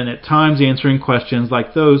alone, and at times answering questions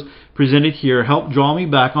like those presented here help draw me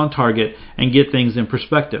back on target and get things in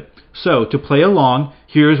perspective. So, to play along,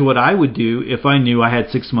 here's what I would do if I knew I had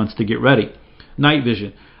 6 months to get ready. Night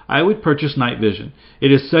vision. I would purchase night vision.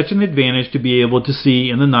 It is such an advantage to be able to see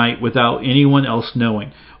in the night without anyone else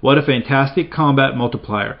knowing. What a fantastic combat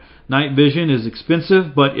multiplier. Night vision is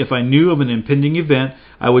expensive, but if I knew of an impending event,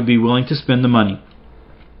 I would be willing to spend the money.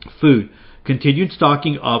 Food. Continued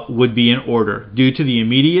stocking up would be in order. Due to the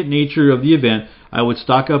immediate nature of the event, I would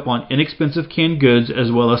stock up on inexpensive canned goods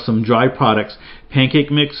as well as some dry products. Pancake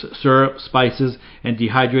mix, syrup, spices, and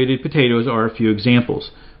dehydrated potatoes are a few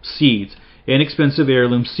examples. Seeds. Inexpensive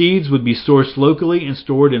heirloom seeds would be sourced locally and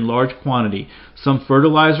stored in large quantity. Some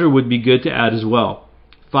fertilizer would be good to add as well.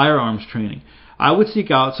 Firearms training. I would seek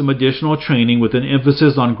out some additional training with an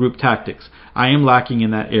emphasis on group tactics. I am lacking in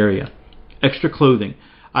that area. Extra clothing.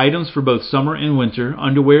 Items for both summer and winter,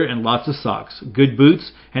 underwear and lots of socks. Good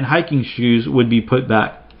boots and hiking shoes would be put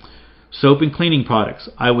back. Soap and cleaning products.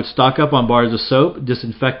 I would stock up on bars of soap,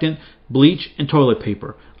 disinfectant, bleach, and toilet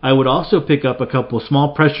paper. I would also pick up a couple of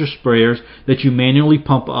small pressure sprayers that you manually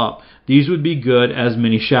pump up. These would be good as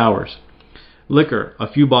mini showers. Liquor.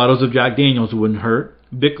 A few bottles of Jack Daniels wouldn't hurt.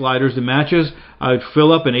 Bic lighters and matches. I would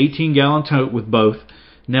fill up an 18-gallon tote with both.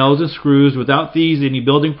 Nails and screws. Without these, any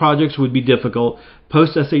building projects would be difficult.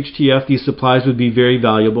 Post-SHTF, these supplies would be very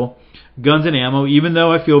valuable. Guns and ammo. Even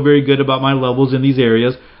though I feel very good about my levels in these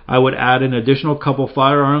areas, I would add an additional couple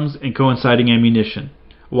firearms and coinciding ammunition.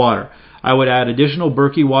 Water. I would add additional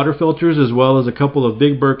Berkey water filters as well as a couple of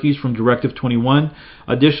big Berkeys from Directive 21.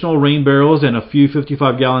 Additional rain barrels and a few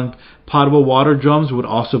 55-gallon potable water drums would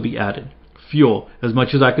also be added. Fuel. As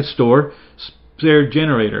much as I could store. spare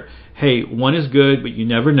generator. Hey, one is good, but you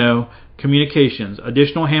never know. Communications,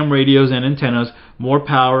 additional ham radios and antennas, more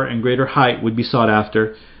power and greater height would be sought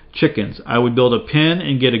after. Chickens, I would build a pen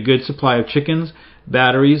and get a good supply of chickens.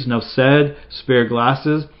 Batteries, enough said. Spare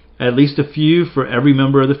glasses, at least a few for every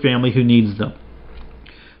member of the family who needs them.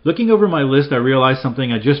 Looking over my list, I realized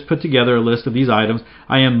something. I just put together a list of these items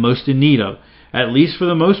I am most in need of, at least for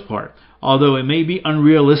the most part. Although it may be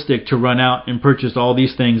unrealistic to run out and purchase all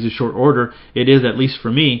these things in short order, it is, at least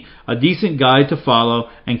for me, a decent guide to follow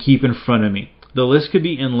and keep in front of me. The list could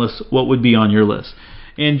be endless. What would be on your list?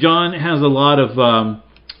 And John has a lot of,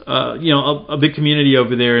 a big community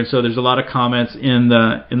over there, and so there's a lot of comments in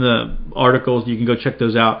the articles. You can go check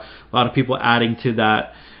those out. A lot of people adding to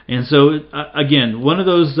that. And so, again, one of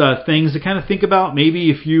those things to kind of think about, maybe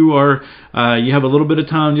if you are, you have a little bit of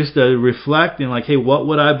time just to reflect and like, hey, what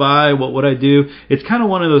would I buy? What would I do? It's kind of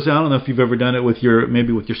one of those, I don't know if you've ever done it with your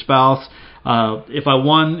spouse. If I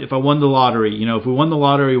won the lottery, if we won the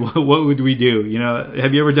lottery, what would we do?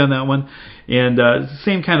 Have you ever done that one? And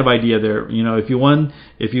same kind of idea there. If you won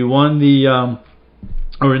the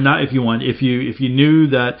or not if you won, if you knew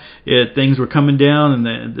that things were coming down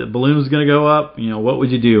and the balloon was going to go up, what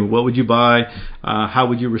would you do? What would you buy? How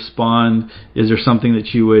would you respond? Is there something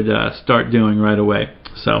that you would start doing right away?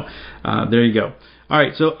 So there you go. All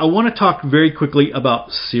right, so I want to talk very quickly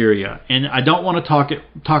about Syria, and I don't want to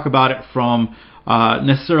talk about it from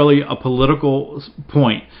necessarily a political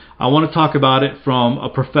point. I want to talk about it from a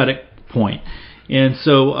prophetic point. And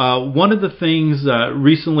so one of the things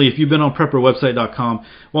recently, if you've been on prepperwebsite.com,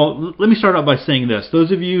 well, let me start out by saying this.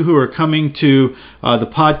 Those of you who are coming to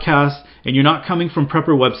the podcast and you're not coming from Prepper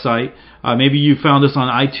Website, maybe you found us on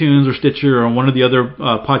iTunes or Stitcher or on one of the other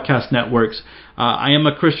podcast networks. I am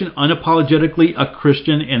a Christian, unapologetically a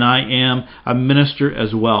Christian, and I am a minister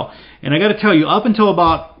as well. And I got to tell you, up until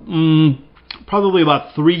about probably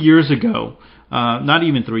about 3 years ago, not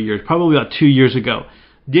even 3 years, probably about 2 years ago,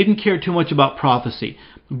 didn't care too much about prophecy.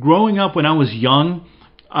 Growing up when I was young,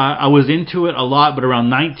 I was into it a lot, but around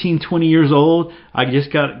 19, 20 years old, I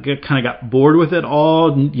just kind of got bored with it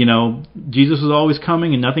all. Jesus was always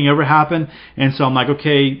coming and nothing ever happened. And so I'm like,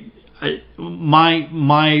 okay,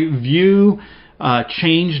 my view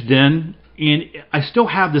changed then, and I still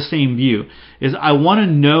have the same view, is I want to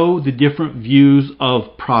know the different views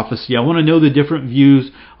of prophecy. I want to know the different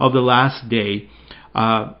views of the last day.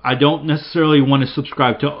 I don't necessarily want to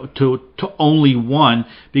subscribe to only one,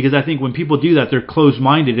 because I think when people do that, they're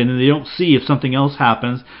closed-minded and they don't see if something else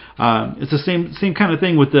happens. It's the same kind of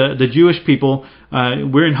thing with the Jewish people.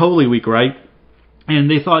 We're in Holy Week, right? And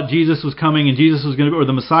they thought Jesus was coming, and Jesus was going to, or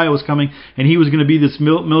the Messiah was coming, and he was going to be this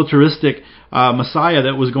militaristic Messiah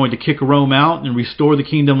that was going to kick Rome out and restore the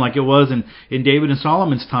kingdom like it was in David and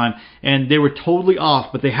Solomon's time. And they were totally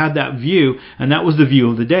off, but they had that view, and that was the view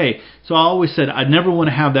of the day. So I always said I never want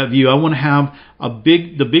to have that view. I want to have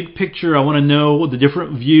the big picture. I want to know the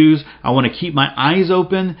different views. I want to keep my eyes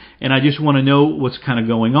open, and I just want to know what's kind of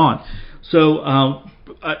going on. So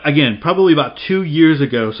again, probably about 2 years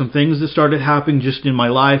ago, some things that started happening just in my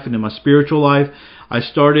life and in my spiritual life. I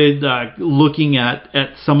started looking at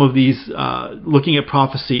some of these, looking at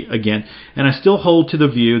prophecy again, and I still hold to the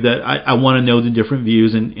view that I want to know the different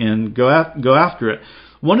views and go after it.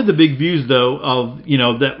 One of the big views, though, of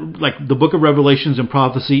that, like the Book of Revelations and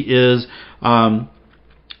prophecy is.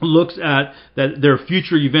 Looks at that there are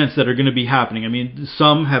future events that are going to be happening. I mean,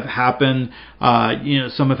 some have happened,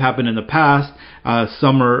 some have happened in the past,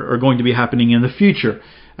 some are going to be happening in the future.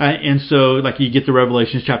 And so, like, you get to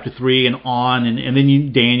Revelations chapter 3 and on, and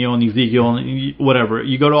then Daniel and Ezekiel and whatever.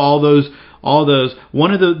 You go to all those.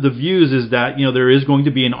 One of the views is that, there is going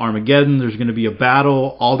to be an Armageddon, there's going to be a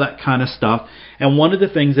battle, all that kind of stuff. And one of the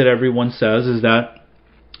things that everyone says is that,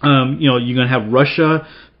 you're going to have Russia,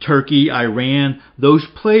 Turkey, Iran, those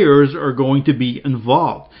players are going to be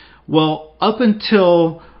involved. Well, up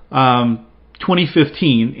until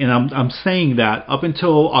 2015, and I'm saying that, up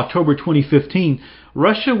until October 2015,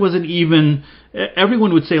 Russia wasn't even,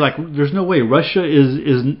 everyone would say, like, there's no way, Russia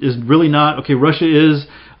is really not, okay, Russia is,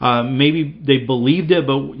 maybe they believed it,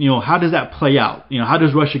 but, how does that play out? How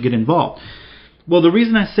does Russia get involved? Well, the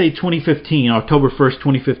reason I say 2015, October 1st,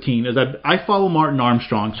 2015, is I follow Martin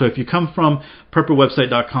Armstrong. So if you come from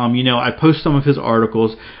prepperwebsite.com, I post some of his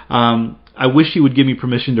articles. I wish he would give me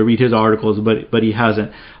permission to read his articles, but he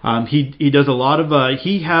hasn't. He does a lot of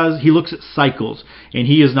he looks at cycles, and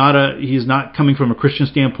he is not coming from a Christian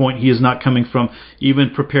standpoint. He is not coming from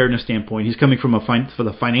even preparedness standpoint. He's coming from for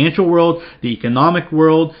the financial world, the economic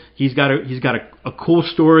world. He's got a cool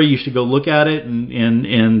story. You should go look at it,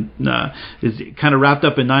 and is kind of wrapped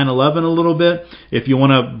up in 9/11 a little bit. If you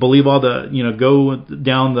want to believe all the go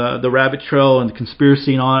down the rabbit trail and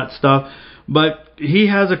conspiracy and all that stuff. But he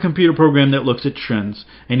has a computer program that looks at trends,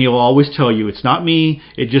 and he'll always tell you, it's not me,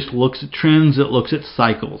 it just looks at trends, it looks at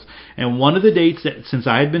cycles. And one of the dates that, since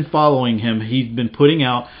I had been following him, he'd been putting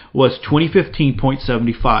out was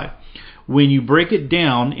 2015.75. When you break it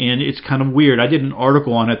down, and it's kind of weird, I did an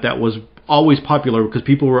article on it that was always popular because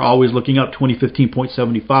people were always looking up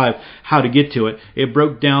 2015.75, how to get to it. It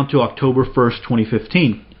broke down to October 1st,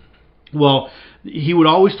 2015. Well, he would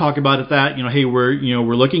always talk about it that, hey, we're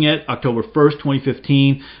looking at October 1st,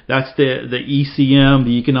 2015. That's the ECM,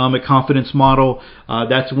 the Economic Confidence Model.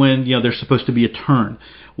 That's when, there's supposed to be a turn.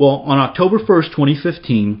 Well, on October 1st,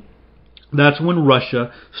 2015, that's when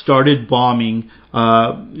Russia started bombing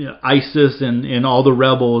ISIS and all the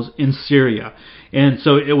rebels in Syria. And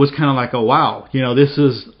so it was kind of like, oh, wow, this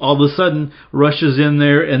is all of a sudden Russia's in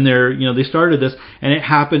there, and they started this, and it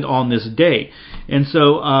happened on this day. And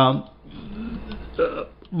so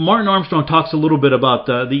Martin Armstrong talks a little bit about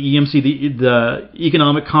the EMC, the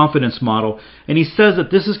Economic Confidence Model, and he says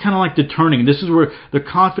that this is kind of like the turning. This is where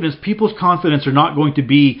people's confidence are not going to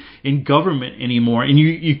be in government anymore. And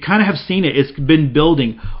you kind of have seen it. It's been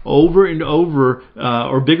building over and over,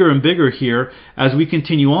 or bigger and bigger here as we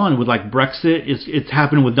continue on with like Brexit. It's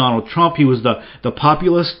happened with Donald Trump. He was the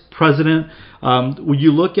populist president. When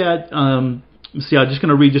you look at see, I'm just going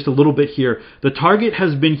to read just a little bit here. The target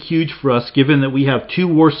has been huge for us given that we have 2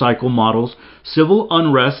 war cycle models, civil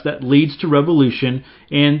unrest that leads to revolution,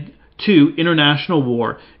 and 2, international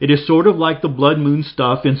war. It is sort of like the blood moon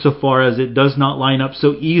stuff insofar as it does not line up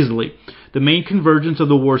so easily. The main convergence of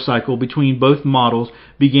the war cycle between both models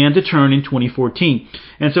began to turn in 2014.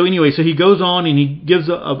 And so anyway, so he goes on and he gives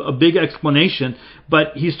a big explanation,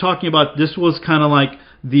 but he's talking about this was kind of like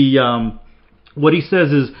the, what he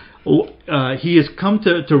says is, he has come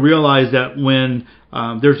to realize that when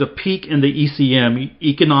there's a peak in the ECM,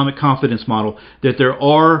 Economic Confidence Model, that there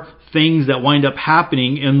are things that wind up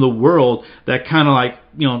happening in the world that kind of like,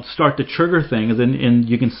 start to trigger things, and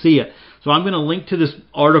you can see it. So I'm going to link to this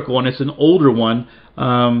article, and it's an older one,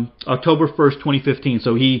 October 1st, 2015.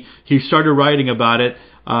 So he started writing about it,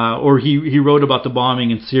 or he wrote about the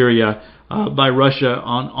bombing in Syria by Russia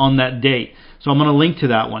on that date. So I'm going to link to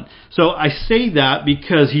that one. So I say that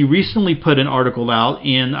because he recently put an article out,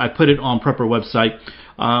 and I put it on Prepper website,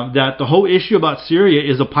 that the whole issue about Syria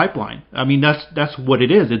is a pipeline. I mean, that's what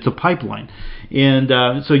it is. It's a pipeline.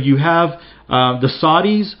 And so you have the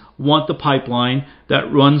Saudis want the pipeline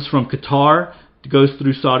that runs from Qatar, goes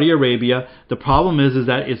through Saudi Arabia. The problem is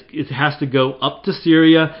that it has to go up to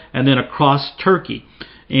Syria and then across Turkey.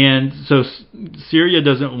 And so Syria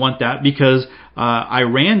doesn't want that because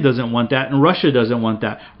Iran doesn't want that, and Russia doesn't want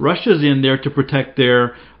that. Russia's in there to protect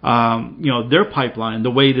their pipeline, the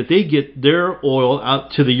way that they get their oil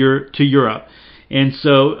out to Europe. And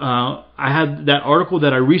so I had that article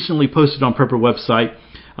that I recently posted on Prepper website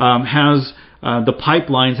has the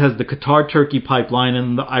pipelines, has the Qatar-Turkey pipeline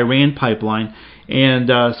and the Iran pipeline. And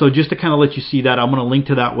so just to kind of let you see that, I'm going to link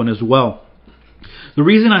to that one as well. The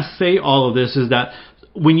reason I say all of this is that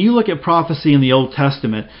when you look at prophecy in the Old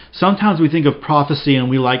Testament, sometimes we think of prophecy and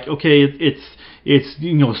we like, okay, it's a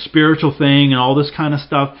spiritual thing and all this kind of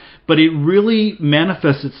stuff, but it really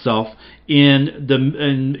manifests itself in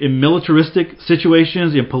militaristic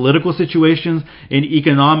situations, in political situations, in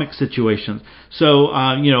economic situations. So,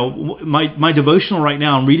 my devotional right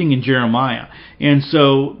now, I'm reading in Jeremiah. And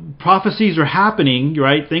so prophecies are happening,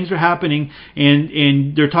 right? Things are happening,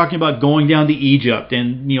 and they're talking about going down to Egypt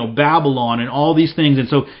and, Babylon and all these things. And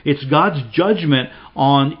so it's God's judgment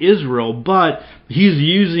on Israel, but He's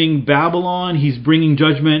using Babylon. He's bringing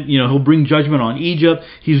judgment. He'll bring judgment on Egypt.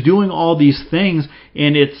 He's doing all these things,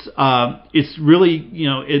 and it's really,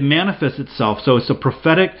 it manifests itself. So it's a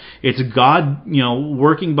prophetic. It's God,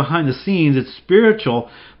 working behind the scenes. It's spiritual,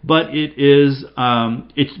 but it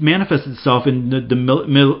manifests itself in the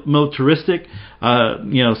militaristic,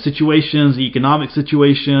 situations, economic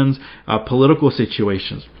situations, political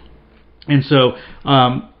situations, and so.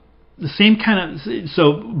 The same kind of,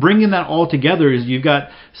 so bringing that all together is you've got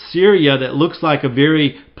Syria that looks like a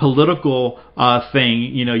very political thing.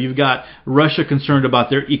 You've got Russia concerned about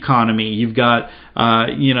their economy. You've got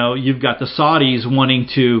the Saudis wanting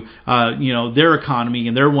to, their economy,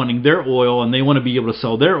 and they're wanting their oil, and they want to be able to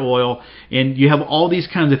sell their oil. And you have all these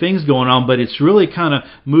kinds of things going on, but it's really kind of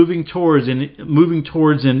moving towards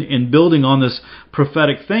and building on this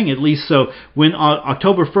prophetic thing, at least. So when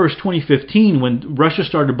October 1st, 2015, when Russia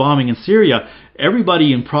started bombing in Syria,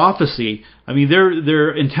 everybody in prophecy, I mean,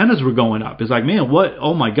 their antennas were going up. It's like, man, what?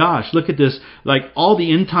 Oh my gosh, look at this. Like, all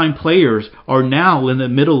the end time players are now in the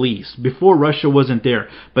Middle East. Before, Russia wasn't there.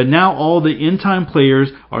 But now all the end time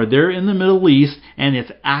players are there in the Middle East, and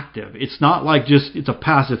it's active. It's not like just it's a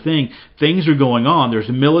passive thing. Things are going on. There's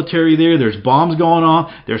military there. There's bombs going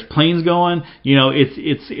on. There's planes going.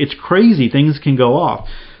 It's crazy. Things can go off.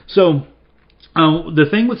 So the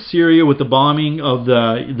thing with Syria, with the bombing of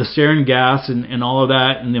the sarin gas and all of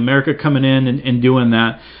that, and America coming in and doing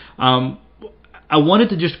that, I wanted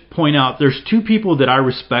to just point out there's two people that I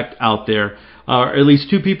respect out there, or at least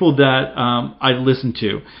two people that I listen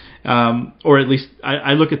to, or at least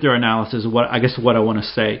I look at their analysis of what I want to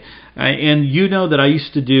say. And that I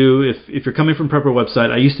used to do, if you're coming from Prepper website,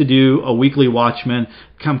 I used to do a weekly Watchman.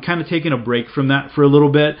 I'm kind of taking a break from that for a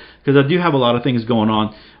little bit because I do have a lot of things going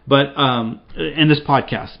on. But and this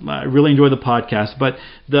podcast, I really enjoy the podcast. But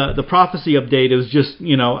the prophecy update is just,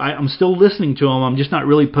 I'm still listening to them. I'm just not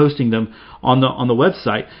really posting them on the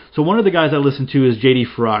website. So one of the guys I listen to is J.D.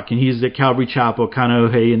 Farag, and he's at Calvary Chapel,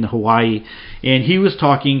 Kaneohe in Hawaii. And he was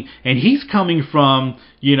talking, and he's coming from,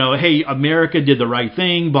 hey, America did the right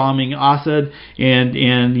thing, bombing Assad, and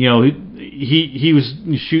he was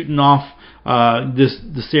shooting off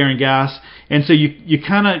the sarin gas, and so you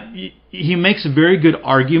kind of, he makes a very good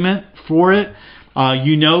argument for it.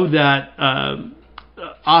 That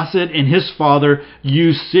Assad and his father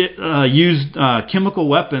used chemical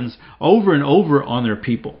weapons over and over on their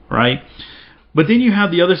people, right? But then you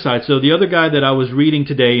have the other side. So the other guy that I was reading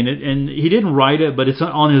today, and he didn't write it, but it's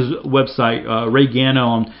on his website, Ray Gano,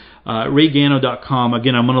 on raygano.com.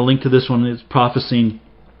 Again, I'm going to link to this one. It's prophesying.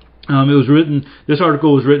 This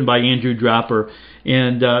article was written by Andrew Draper,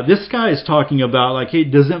 and this guy is talking about, like, hey,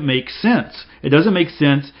 it doesn't make sense. It doesn't make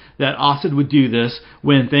sense that Assad would do this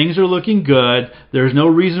when things are looking good. There's no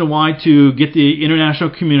reason why to get the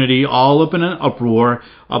international community all up in an uproar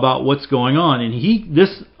about what's going on.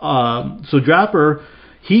 And so Draper,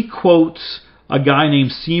 he quotes a guy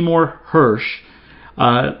named Seymour Hersh,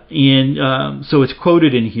 so it's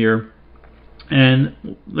quoted in here.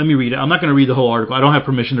 And let me read it. I'm not going to read the whole article. I don't have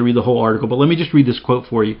permission to read the whole article, but let me just read this quote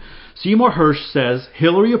for you. Seymour Hersh says,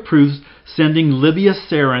 Hillary approves sending Libya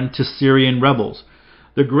sarin to Syrian rebels.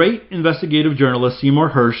 The great investigative journalist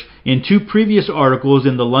Seymour Hersh, in two previous articles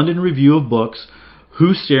in the London Review of Books,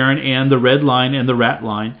 Who's Sarin and The Red Line and The Rat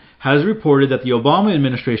Line, has reported that the Obama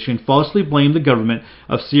administration falsely blamed the government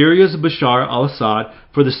of Syria's Bashar al-Assad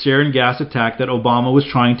for the sarin gas attack that Obama was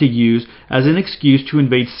trying to use as an excuse to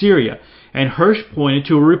invade Syria. And Hersh pointed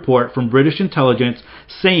to a report from British intelligence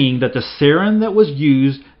saying that the sarin that was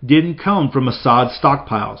used didn't come from Assad's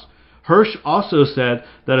stockpiles. Hersh also said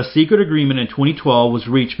that a secret agreement in 2012 was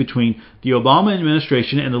reached between the Obama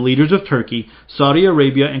administration and the leaders of Turkey, Saudi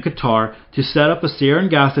Arabia, and Qatar to set up a sarin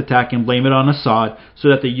gas attack and blame it on Assad so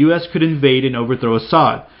that the U.S. could invade and overthrow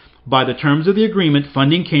Assad. By the terms of the agreement,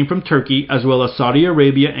 funding came from Turkey as well as Saudi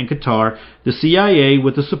Arabia and Qatar. The CIA,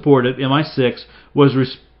 with the support of MI6, was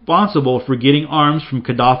responsible for getting arms from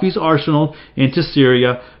Gaddafi's arsenal into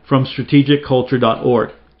Syria, from strategicculture.org.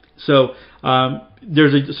 So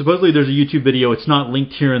supposedly there's a YouTube video. It's not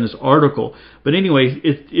linked here in this article, but anyway,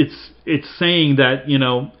 it's saying that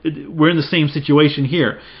we're in the same situation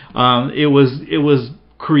here. It was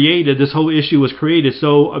created. This whole issue was created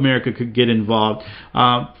so America could get involved.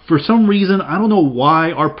 For some reason, I don't know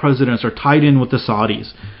why our presidents are tied in with the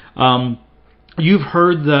Saudis. You've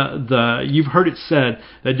heard it said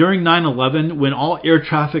that during 9/11, when all air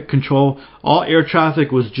traffic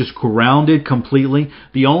was just grounded completely,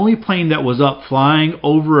 the only plane that was up flying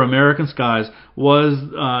over American skies was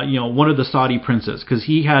one of the Saudi princes, because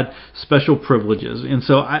he had special privileges. And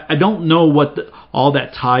so I don't know what all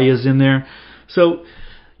that tie is in there. So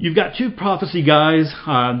you've got two prophecy guys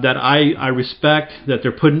that I respect, that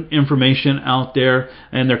they're putting information out there,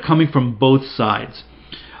 and they're coming from both sides.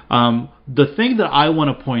 The thing that I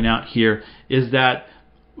want to point out here is that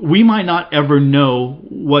we might not ever know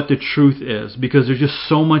what the truth is because there's just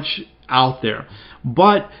so much out there.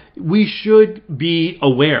 But we should be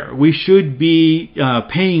aware. We should be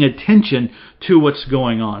paying attention to what's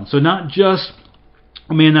going on. So not just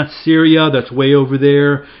man, that's Syria, that's way over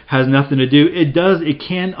there, has nothing to do. It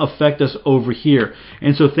can affect us over here.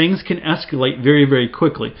 And so things can escalate very, very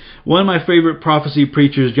quickly. One of my favorite prophecy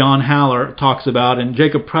preachers, John Haller, talks about, and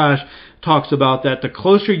Jacob Prasch talks about, that the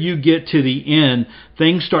closer you get to the end,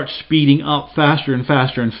 things start speeding up faster and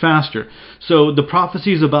faster and faster. So the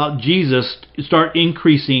prophecies about Jesus start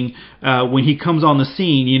increasing when he comes on the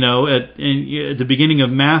scene, at the beginning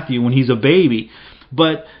of Matthew, when he's a baby.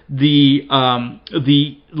 But the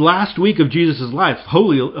last week of Jesus' life,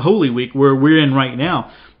 Holy Week, where we're in right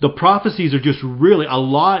now, the prophecies are just really a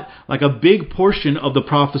lot, like a big portion of the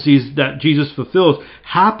prophecies that Jesus fulfills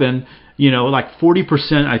happen, like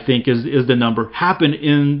 40%, I think is the number, happen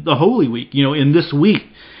in the Holy Week, in this week.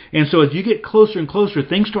 And so as you get closer and closer,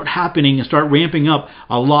 things start happening and start ramping up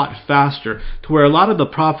a lot faster, to where a lot of the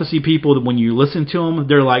prophecy people, when you listen to them,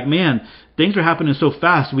 they're like, man, things are happening so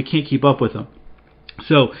fast, we can't keep up with them.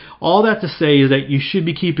 So all that to say is that you should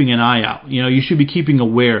be keeping an eye out. You should be keeping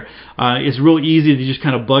aware. It's real easy to just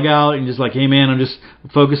kind of bug out and just like, hey man, I'm just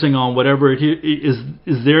focusing on whatever it is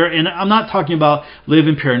there. And I'm not talking about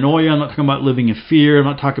living paranoia. I'm not talking about living in fear. I'm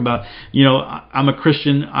not talking about, I'm a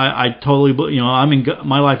Christian. I totally,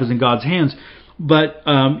 my life is in God's hands. But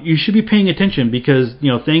you should be paying attention, because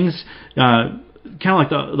things kind of like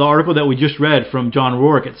the article that we just read from John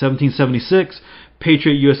Rourke at 1776,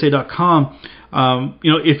 PatriotUSA.com.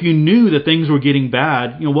 If you knew that things were getting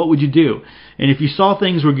bad, what would you do? And if you saw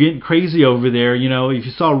things were getting crazy over there, if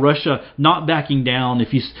you saw Russia not backing down,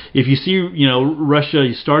 if you see,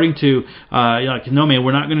 Russia starting to, no man,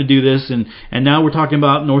 we're not going to do this, and now we're talking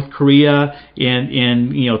about North Korea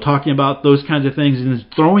and talking about those kinds of things and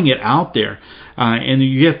throwing it out there. And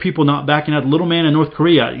you have people not backing out. The little man in North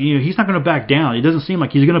Korea, he's not going to back down. It doesn't seem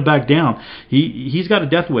like he's going to back down. He's got a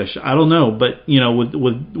death wish. I don't know, but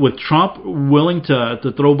with Trump willing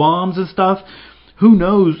to throw bombs and stuff, who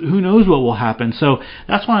knows what will happen. So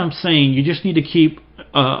that's why I'm saying you just need to keep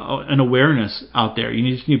an awareness out there.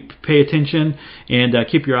 You just need to pay attention and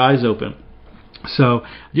keep your eyes open. So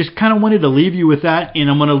just kind of wanted to leave you with that, and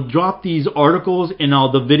I'm going to drop these articles and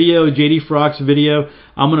all the video, J.D. Farrak's video.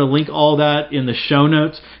 I'm going to link all that in the show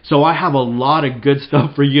notes. So I have a lot of good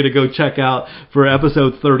stuff for you to go check out for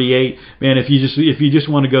episode 38. Man, if you just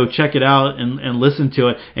want to go check it out and listen to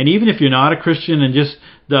it, and even if you're not a Christian and just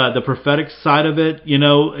the prophetic side of it,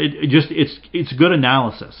 it's good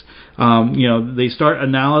analysis. They start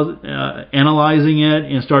analyzing it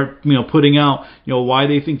and start putting out why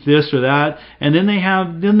they think this or that, and then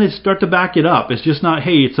they start to back it up. It's just not,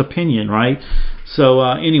 hey, it's opinion, right? So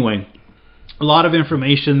anyway, a lot of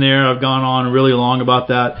information there. I've gone on really long about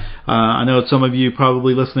that. I know some of you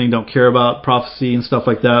probably listening don't care about prophecy and stuff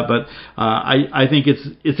like that, but I think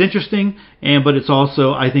it's interesting, but it's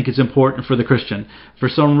also, I think it's important for the Christian. For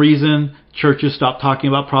some reason, churches stopped talking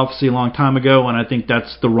about prophecy a long time ago, and I think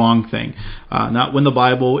that's the wrong thing. Not when the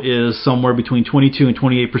Bible is somewhere between 22 and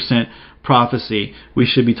 28% prophecy. We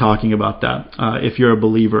should be talking about that, if you're a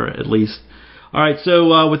believer at least. All right,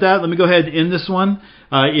 so with that, let me go ahead and end this one.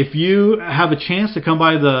 If you have a chance to come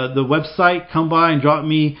by the website, come by and drop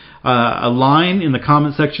me a line in the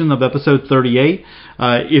comment section of episode 38.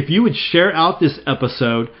 If you would share out this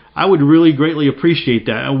episode, I would really greatly appreciate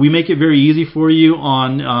that. And we make it very easy for you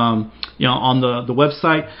on the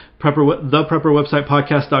website,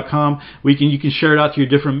 theprepperwebsitepodcast.com. You can share it out to your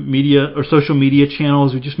different media or social media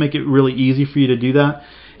channels. We just make it really easy for you to do that.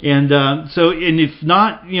 And if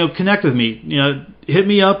not, connect with me. Hit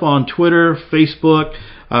me up on Twitter, Facebook,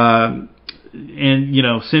 and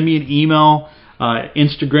send me an email,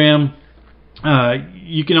 Instagram.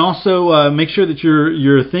 You can also make sure that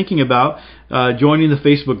you're thinking about joining the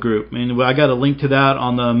Facebook group, and I got a link to that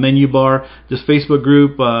on the menu bar. This Facebook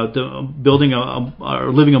group, building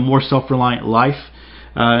or living a more self-reliant life.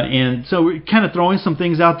 And so we're kind of throwing some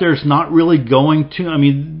things out there. It's not really going to.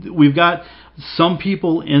 We've got some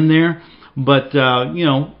people in there, but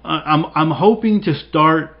I'm hoping to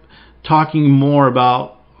start talking more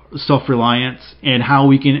about self-reliance and how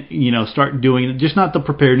we can start doing just not the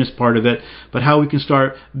preparedness part of it, but how we can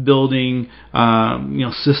start building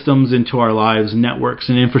systems into our lives, networks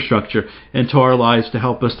and infrastructure into our lives to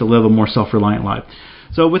help us to live a more self-reliant life.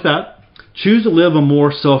 So with that, choose to live a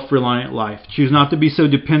more self-reliant life. Choose not to be so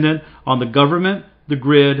dependent on the government, the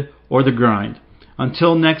grid, or the grind.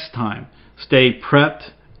 Until next time, stay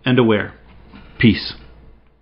prepped and aware. Peace.